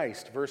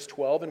Christ. Verse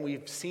 12, and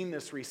we've seen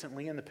this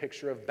recently in the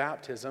picture of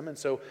baptism, and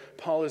so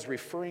Paul is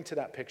referring to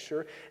that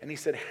picture, and he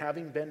said,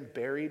 having been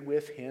buried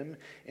with him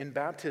in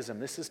baptism.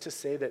 This is to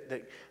say that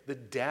the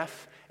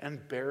death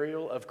and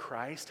burial of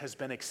Christ has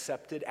been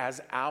accepted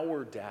as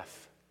our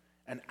death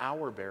and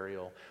our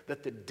burial,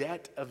 that the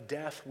debt of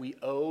death we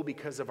owe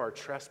because of our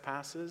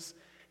trespasses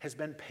has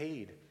been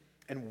paid,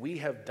 and we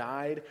have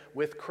died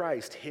with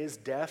Christ. His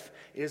death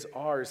is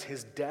ours.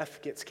 His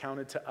death gets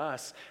counted to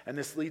us. And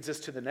this leads us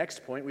to the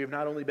next point. We have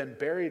not only been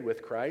buried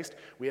with Christ,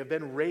 we have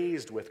been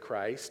raised with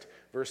Christ,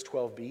 verse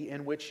 12b,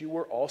 in which you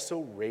were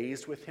also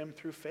raised with him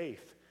through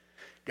faith.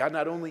 God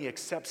not only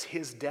accepts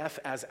his death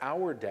as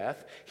our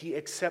death, he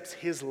accepts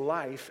his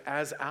life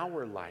as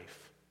our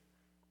life.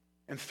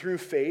 And through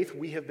faith,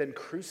 we have been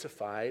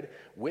crucified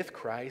with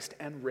Christ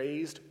and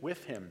raised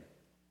with him.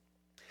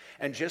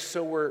 And just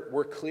so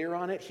we're clear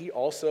on it, he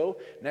also,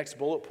 next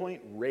bullet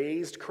point,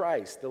 raised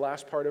Christ, the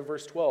last part of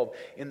verse 12,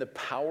 in the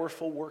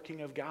powerful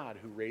working of God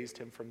who raised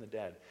him from the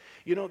dead.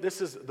 You know,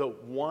 this is the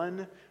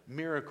one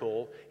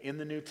miracle in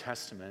the New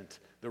Testament,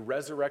 the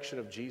resurrection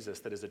of Jesus,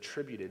 that is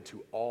attributed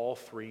to all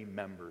three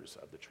members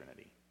of the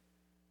Trinity.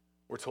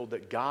 We're told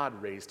that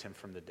God raised him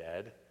from the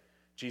dead.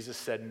 Jesus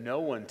said, no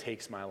one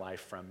takes my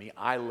life from me.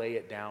 I lay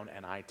it down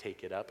and I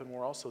take it up. And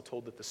we're also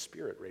told that the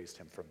Spirit raised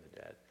him from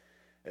the dead.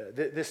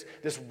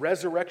 This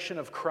resurrection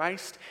of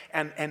Christ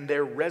and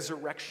their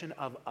resurrection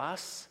of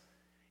us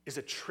is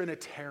a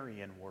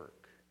Trinitarian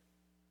work.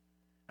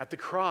 At the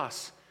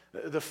cross,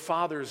 the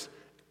Father's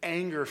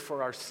anger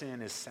for our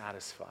sin is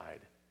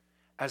satisfied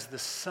as the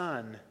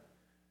Son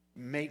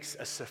makes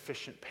a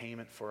sufficient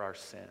payment for our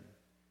sin.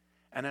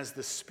 And as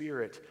the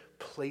Spirit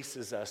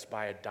places us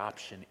by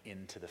adoption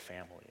into the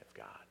family of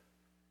God.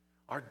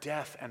 Our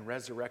death and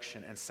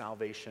resurrection and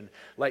salvation,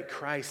 like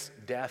Christ's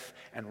death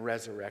and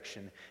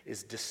resurrection,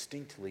 is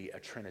distinctly a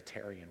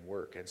Trinitarian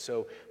work. And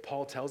so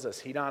Paul tells us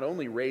he not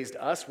only raised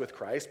us with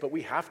Christ, but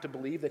we have to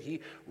believe that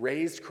he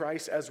raised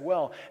Christ as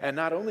well. And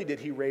not only did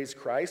he raise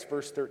Christ,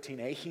 verse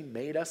 13a, he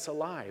made us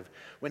alive.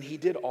 When he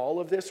did all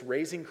of this,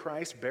 raising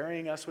Christ,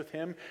 burying us with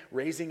him,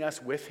 raising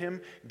us with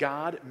him,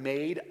 God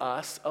made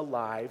us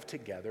alive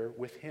together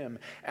with him.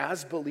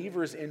 As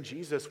believers in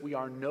Jesus, we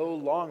are no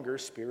longer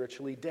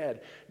spiritually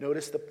dead.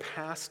 Notice the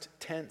past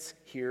tense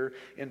here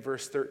in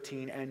verse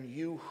 13, and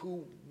you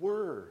who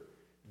were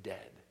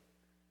dead.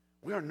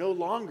 We are no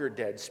longer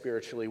dead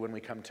spiritually when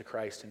we come to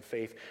Christ in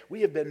faith.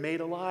 We have been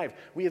made alive.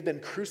 We have been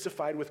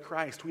crucified with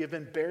Christ. We have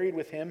been buried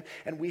with him,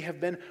 and we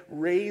have been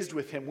raised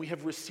with him. We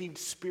have received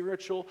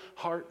spiritual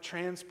heart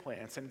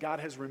transplants, and God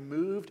has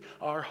removed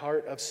our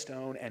heart of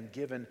stone and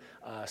given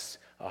us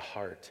a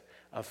heart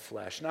of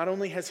flesh. Not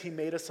only has he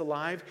made us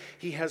alive,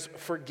 he has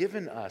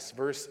forgiven us.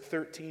 Verse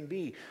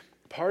 13b.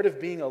 Part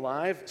of being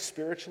alive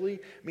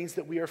spiritually means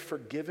that we are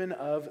forgiven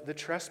of the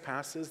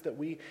trespasses that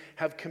we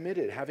have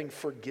committed, having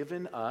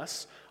forgiven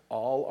us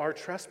all our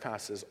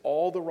trespasses,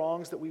 all the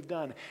wrongs that we've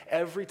done,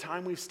 every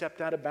time we've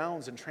stepped out of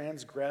bounds and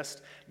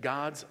transgressed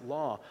God's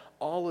law.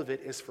 All of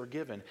it is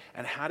forgiven.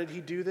 And how did he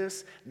do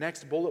this?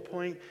 Next bullet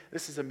point,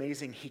 this is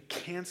amazing. He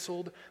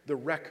canceled the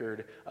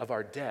record of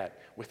our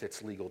debt with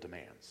its legal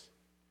demands.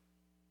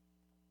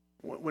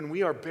 When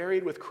we are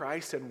buried with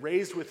Christ and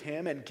raised with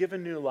him and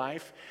given new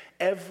life,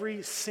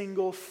 every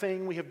single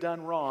thing we have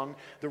done wrong,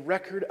 the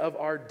record of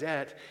our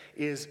debt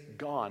is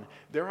gone.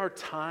 There are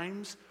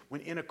times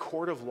when in a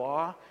court of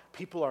law,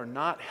 people are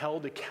not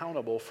held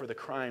accountable for the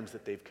crimes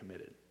that they've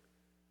committed.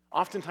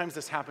 Oftentimes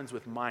this happens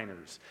with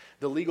minors.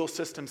 The legal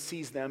system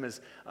sees them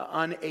as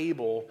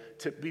unable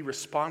to be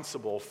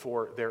responsible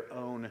for their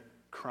own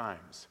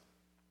crimes.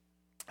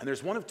 And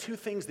there's one of two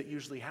things that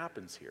usually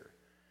happens here.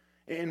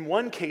 In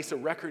one case, a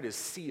record is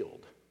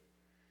sealed.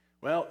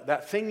 Well,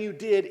 that thing you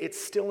did, it's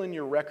still in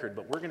your record,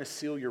 but we're going to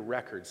seal your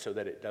record so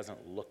that it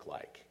doesn't look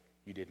like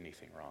you did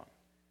anything wrong.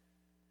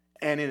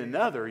 And in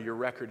another, your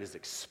record is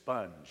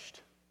expunged.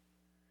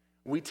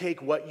 We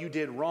take what you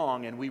did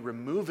wrong and we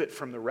remove it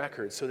from the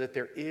record so that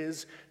there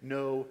is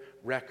no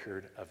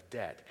record of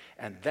debt.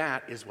 And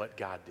that is what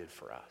God did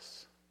for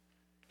us.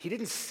 He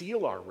didn't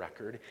seal our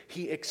record,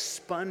 he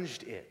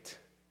expunged it.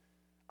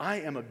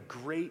 I am a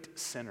great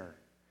sinner.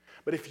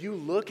 But if you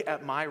look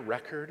at my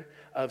record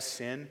of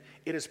sin,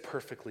 it is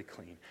perfectly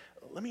clean.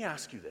 Let me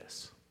ask you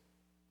this.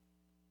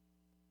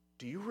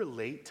 Do you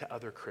relate to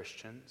other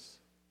Christians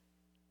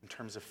in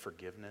terms of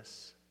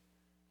forgiveness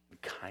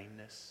and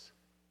kindness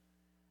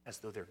as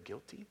though they're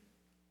guilty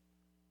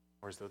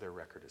or as though their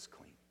record is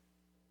clean?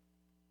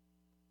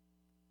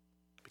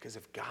 Because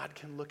if God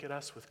can look at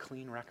us with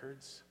clean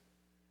records,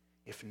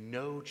 if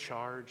no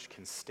charge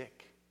can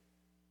stick,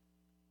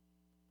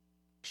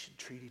 we should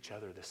treat each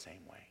other the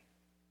same way.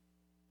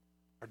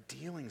 Our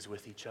dealings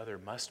with each other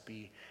must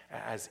be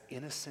as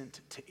innocent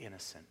to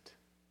innocent.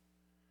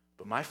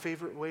 But my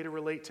favorite way to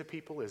relate to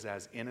people is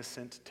as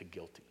innocent to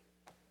guilty.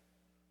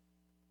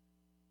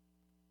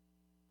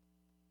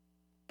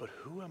 But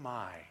who am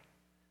I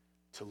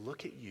to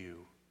look at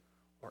you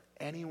or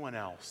anyone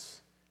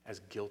else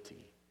as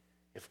guilty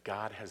if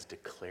God has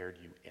declared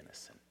you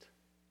innocent?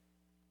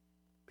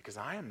 Because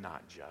I am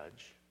not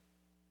judge.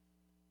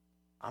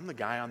 I'm the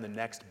guy on the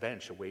next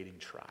bench awaiting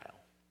trial.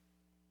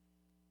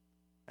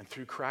 And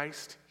through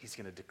Christ, he's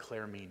going to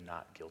declare me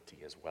not guilty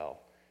as well.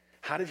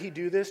 How did he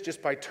do this?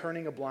 Just by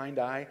turning a blind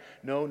eye?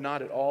 No,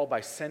 not at all.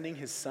 By sending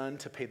his son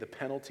to pay the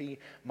penalty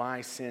my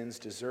sins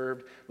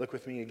deserved. Look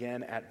with me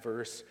again at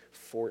verse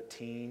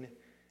 14.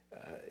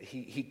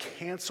 He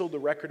canceled the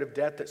record of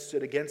debt that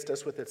stood against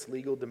us with its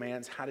legal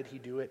demands. How did he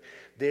do it?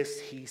 This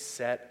he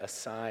set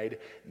aside,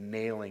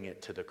 nailing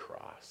it to the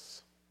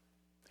cross.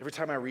 Every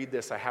time I read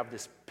this, I have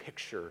this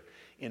picture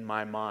in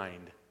my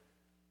mind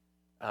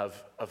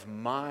of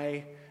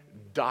my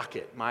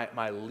docket,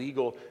 my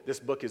legal, this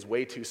book is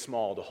way too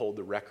small to hold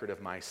the record of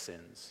my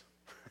sins.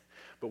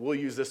 But we'll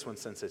use this one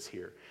since it's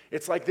here.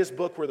 It's like this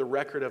book were the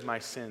record of my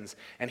sins,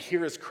 and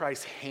here is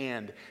Christ's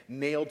hand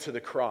nailed to the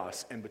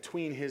cross, and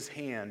between his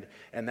hand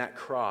and that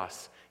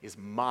cross is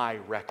my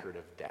record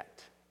of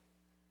debt.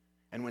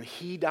 And when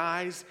he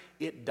dies,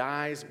 it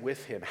dies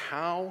with him.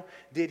 How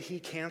did he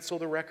cancel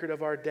the record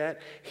of our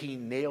debt? He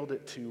nailed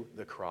it to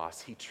the cross.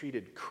 He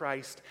treated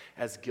Christ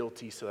as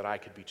guilty so that I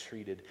could be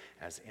treated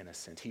as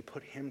innocent. He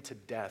put him to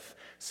death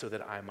so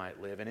that I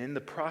might live. And in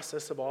the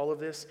process of all of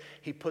this,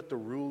 he put the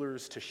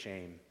rulers to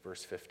shame,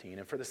 verse 15.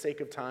 And for the sake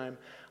of time,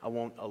 I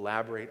won't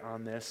elaborate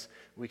on this.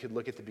 We could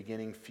look at the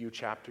beginning few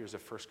chapters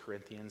of 1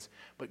 Corinthians.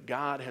 But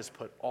God has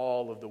put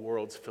all of the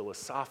world's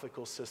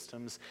philosophical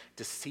systems,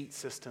 deceit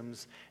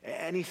systems,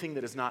 anything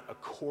that is not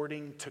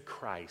according to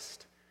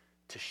Christ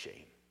to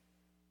shame.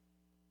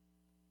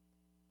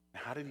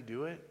 And how did he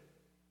do it?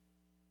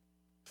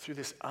 Through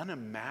this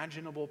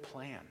unimaginable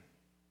plan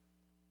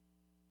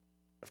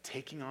of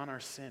taking on our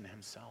sin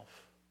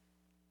himself,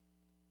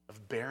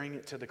 of bearing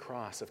it to the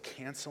cross, of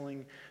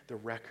canceling the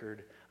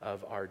record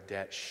of our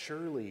debt.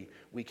 Surely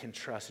we can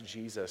trust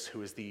Jesus,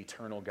 who is the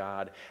eternal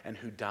God and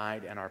who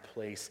died in our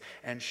place.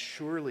 And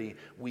surely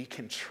we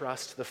can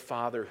trust the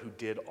Father who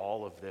did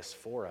all of this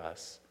for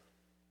us.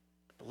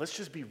 But let's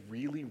just be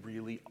really,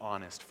 really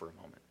honest for a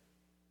moment.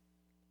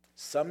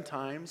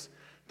 Sometimes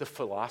the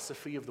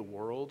philosophy of the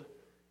world,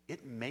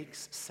 it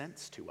makes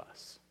sense to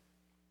us.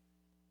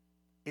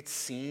 It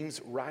seems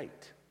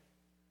right.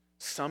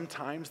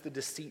 Sometimes the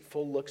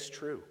deceitful looks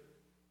true.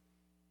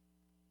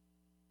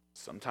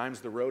 Sometimes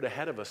the road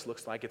ahead of us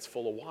looks like it's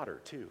full of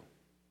water too.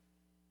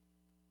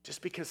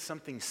 Just because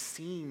something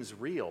seems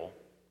real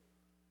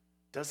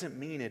doesn't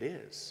mean it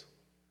is.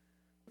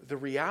 The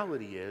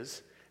reality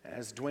is,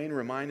 as Dwayne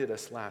reminded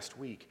us last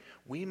week,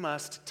 we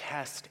must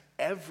test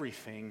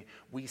everything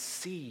we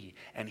see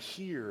and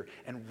hear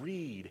and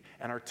read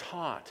and are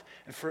taught.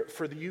 And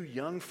for you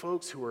young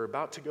folks who are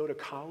about to go to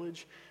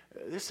college,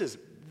 this is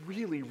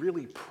really,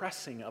 really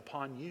pressing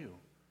upon you.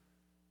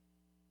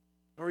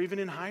 Or even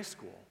in high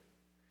school.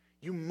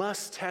 You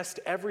must test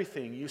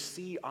everything you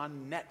see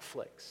on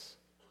Netflix.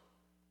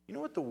 You know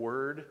what the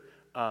word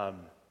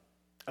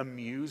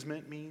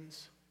amusement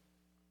means?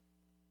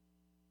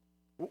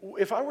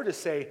 If I were to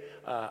say,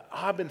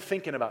 I've been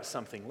thinking about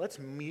something, let's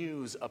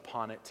muse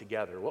upon it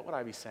together, what would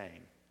I be saying?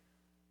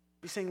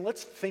 I'd be saying,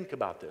 let's think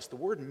about this. The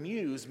word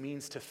muse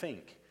means to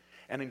think.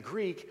 And in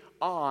Greek,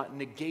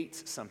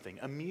 negates something.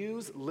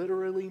 Amuse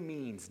literally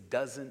means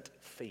doesn't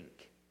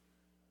think.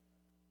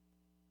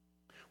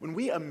 When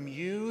we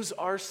amuse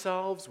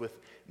ourselves with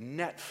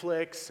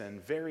Netflix and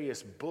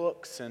various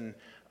books and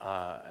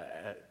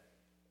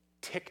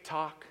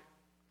TikTok,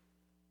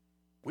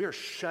 we are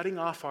shutting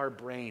off our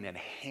brain and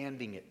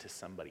handing it to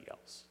somebody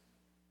else.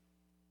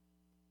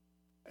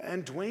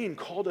 And Dwayne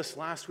called us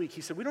last week. He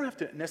said, we don't have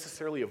to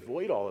necessarily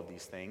avoid all of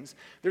these things.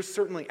 There's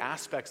certainly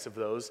aspects of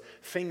those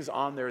things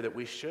on there that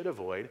we should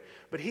avoid.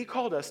 But he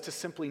called us to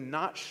simply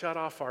not shut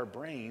off our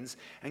brains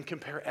and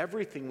compare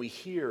everything we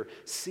hear,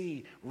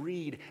 see,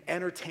 read,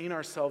 entertain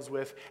ourselves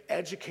with,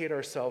 educate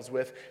ourselves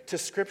with to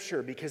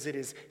Scripture, because it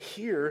is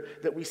here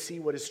that we see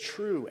what is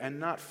true and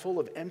not full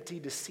of empty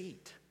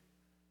deceit.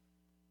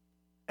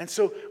 And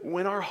so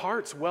when our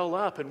hearts well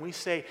up and we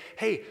say,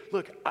 hey,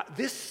 look,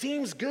 this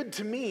seems good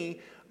to me,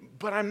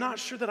 but I'm not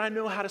sure that I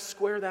know how to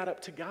square that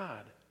up to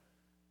God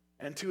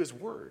and to His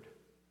Word.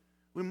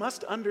 We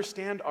must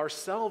understand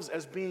ourselves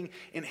as being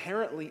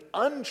inherently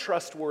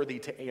untrustworthy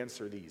to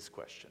answer these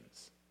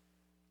questions.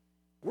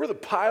 We're the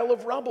pile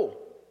of rubble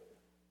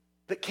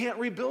that can't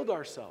rebuild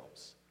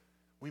ourselves.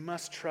 We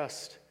must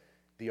trust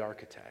the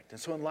architect.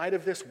 And so in light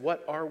of this,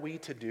 what are we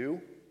to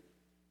do?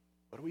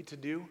 What are we to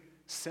do?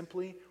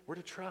 Simply, we're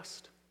to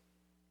trust.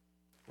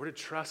 We're to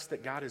trust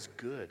that God is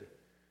good.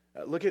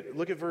 Look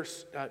at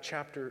verse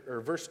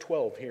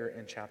 12 here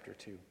in chapter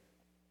 2.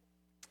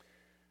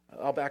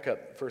 I'll back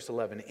up, verse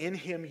 11. In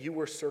Him you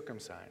were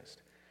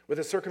circumcised, with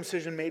a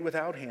circumcision made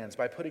without hands,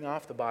 by putting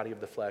off the body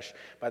of the flesh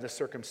by the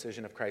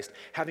circumcision of Christ,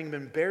 having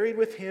been buried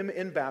with Him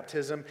in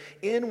baptism,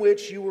 in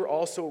which you were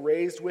also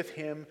raised with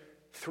Him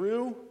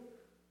through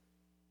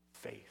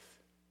faith.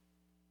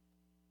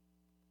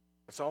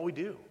 That's all we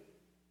do.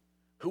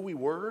 Who we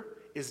were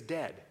is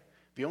dead.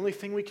 The only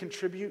thing we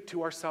contribute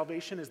to our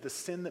salvation is the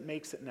sin that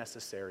makes it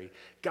necessary.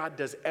 God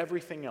does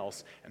everything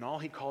else, and all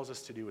He calls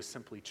us to do is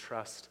simply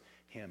trust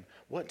Him.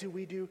 What do?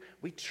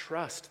 We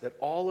trust that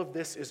all of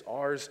this is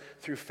ours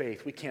through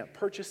faith. We can't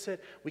purchase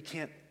it. We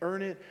can't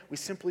earn it. We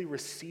simply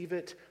receive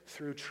it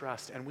through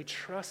trust, and we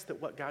trust that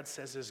what God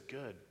says is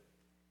good.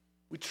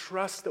 We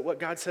trust that what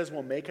God says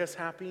will make us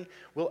happy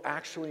will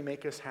actually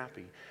make us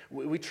happy.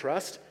 We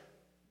trust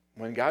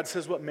when God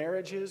says what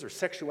marriage is or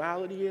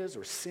sexuality is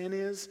or sin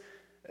is,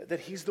 that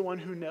He's the one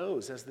who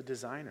knows as the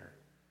designer.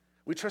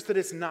 We trust that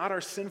it's not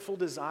our sinful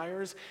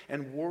desires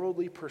and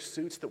worldly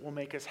pursuits that will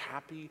make us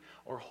happy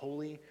or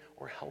holy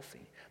or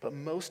healthy. But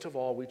most of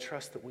all, we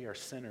trust that we are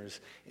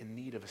sinners in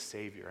need of a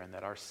Savior and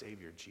that our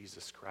Savior,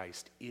 Jesus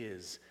Christ,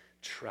 is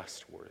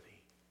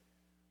trustworthy.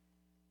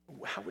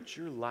 How would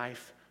your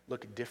life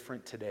look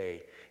different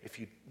today if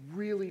you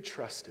really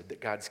trusted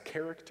that God's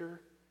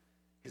character,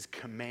 His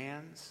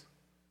commands,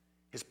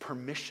 His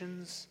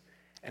permissions,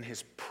 and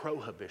His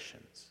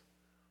prohibitions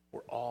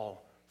were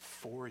all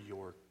for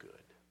your good?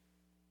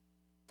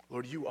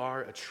 Lord, you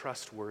are a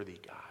trustworthy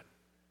God.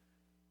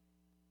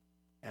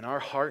 And our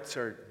hearts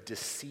are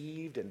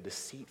deceived and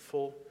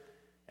deceitful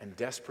and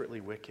desperately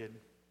wicked.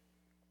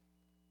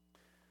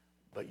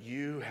 But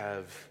you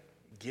have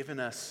given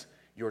us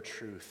your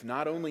truth,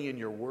 not only in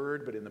your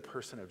word, but in the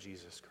person of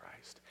Jesus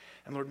Christ.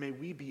 And Lord, may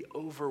we be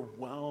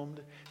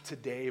overwhelmed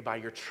today by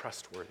your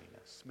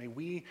trustworthiness. May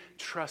we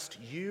trust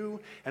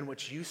you and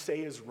what you say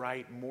is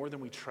right more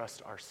than we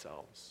trust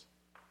ourselves,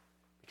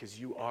 because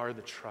you are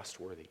the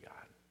trustworthy God.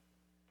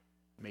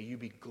 May you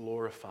be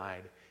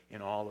glorified in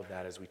all of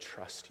that as we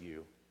trust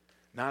you,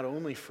 not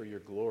only for your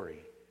glory,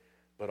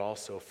 but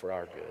also for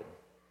our good.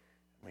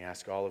 We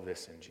ask all of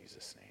this in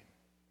Jesus' name.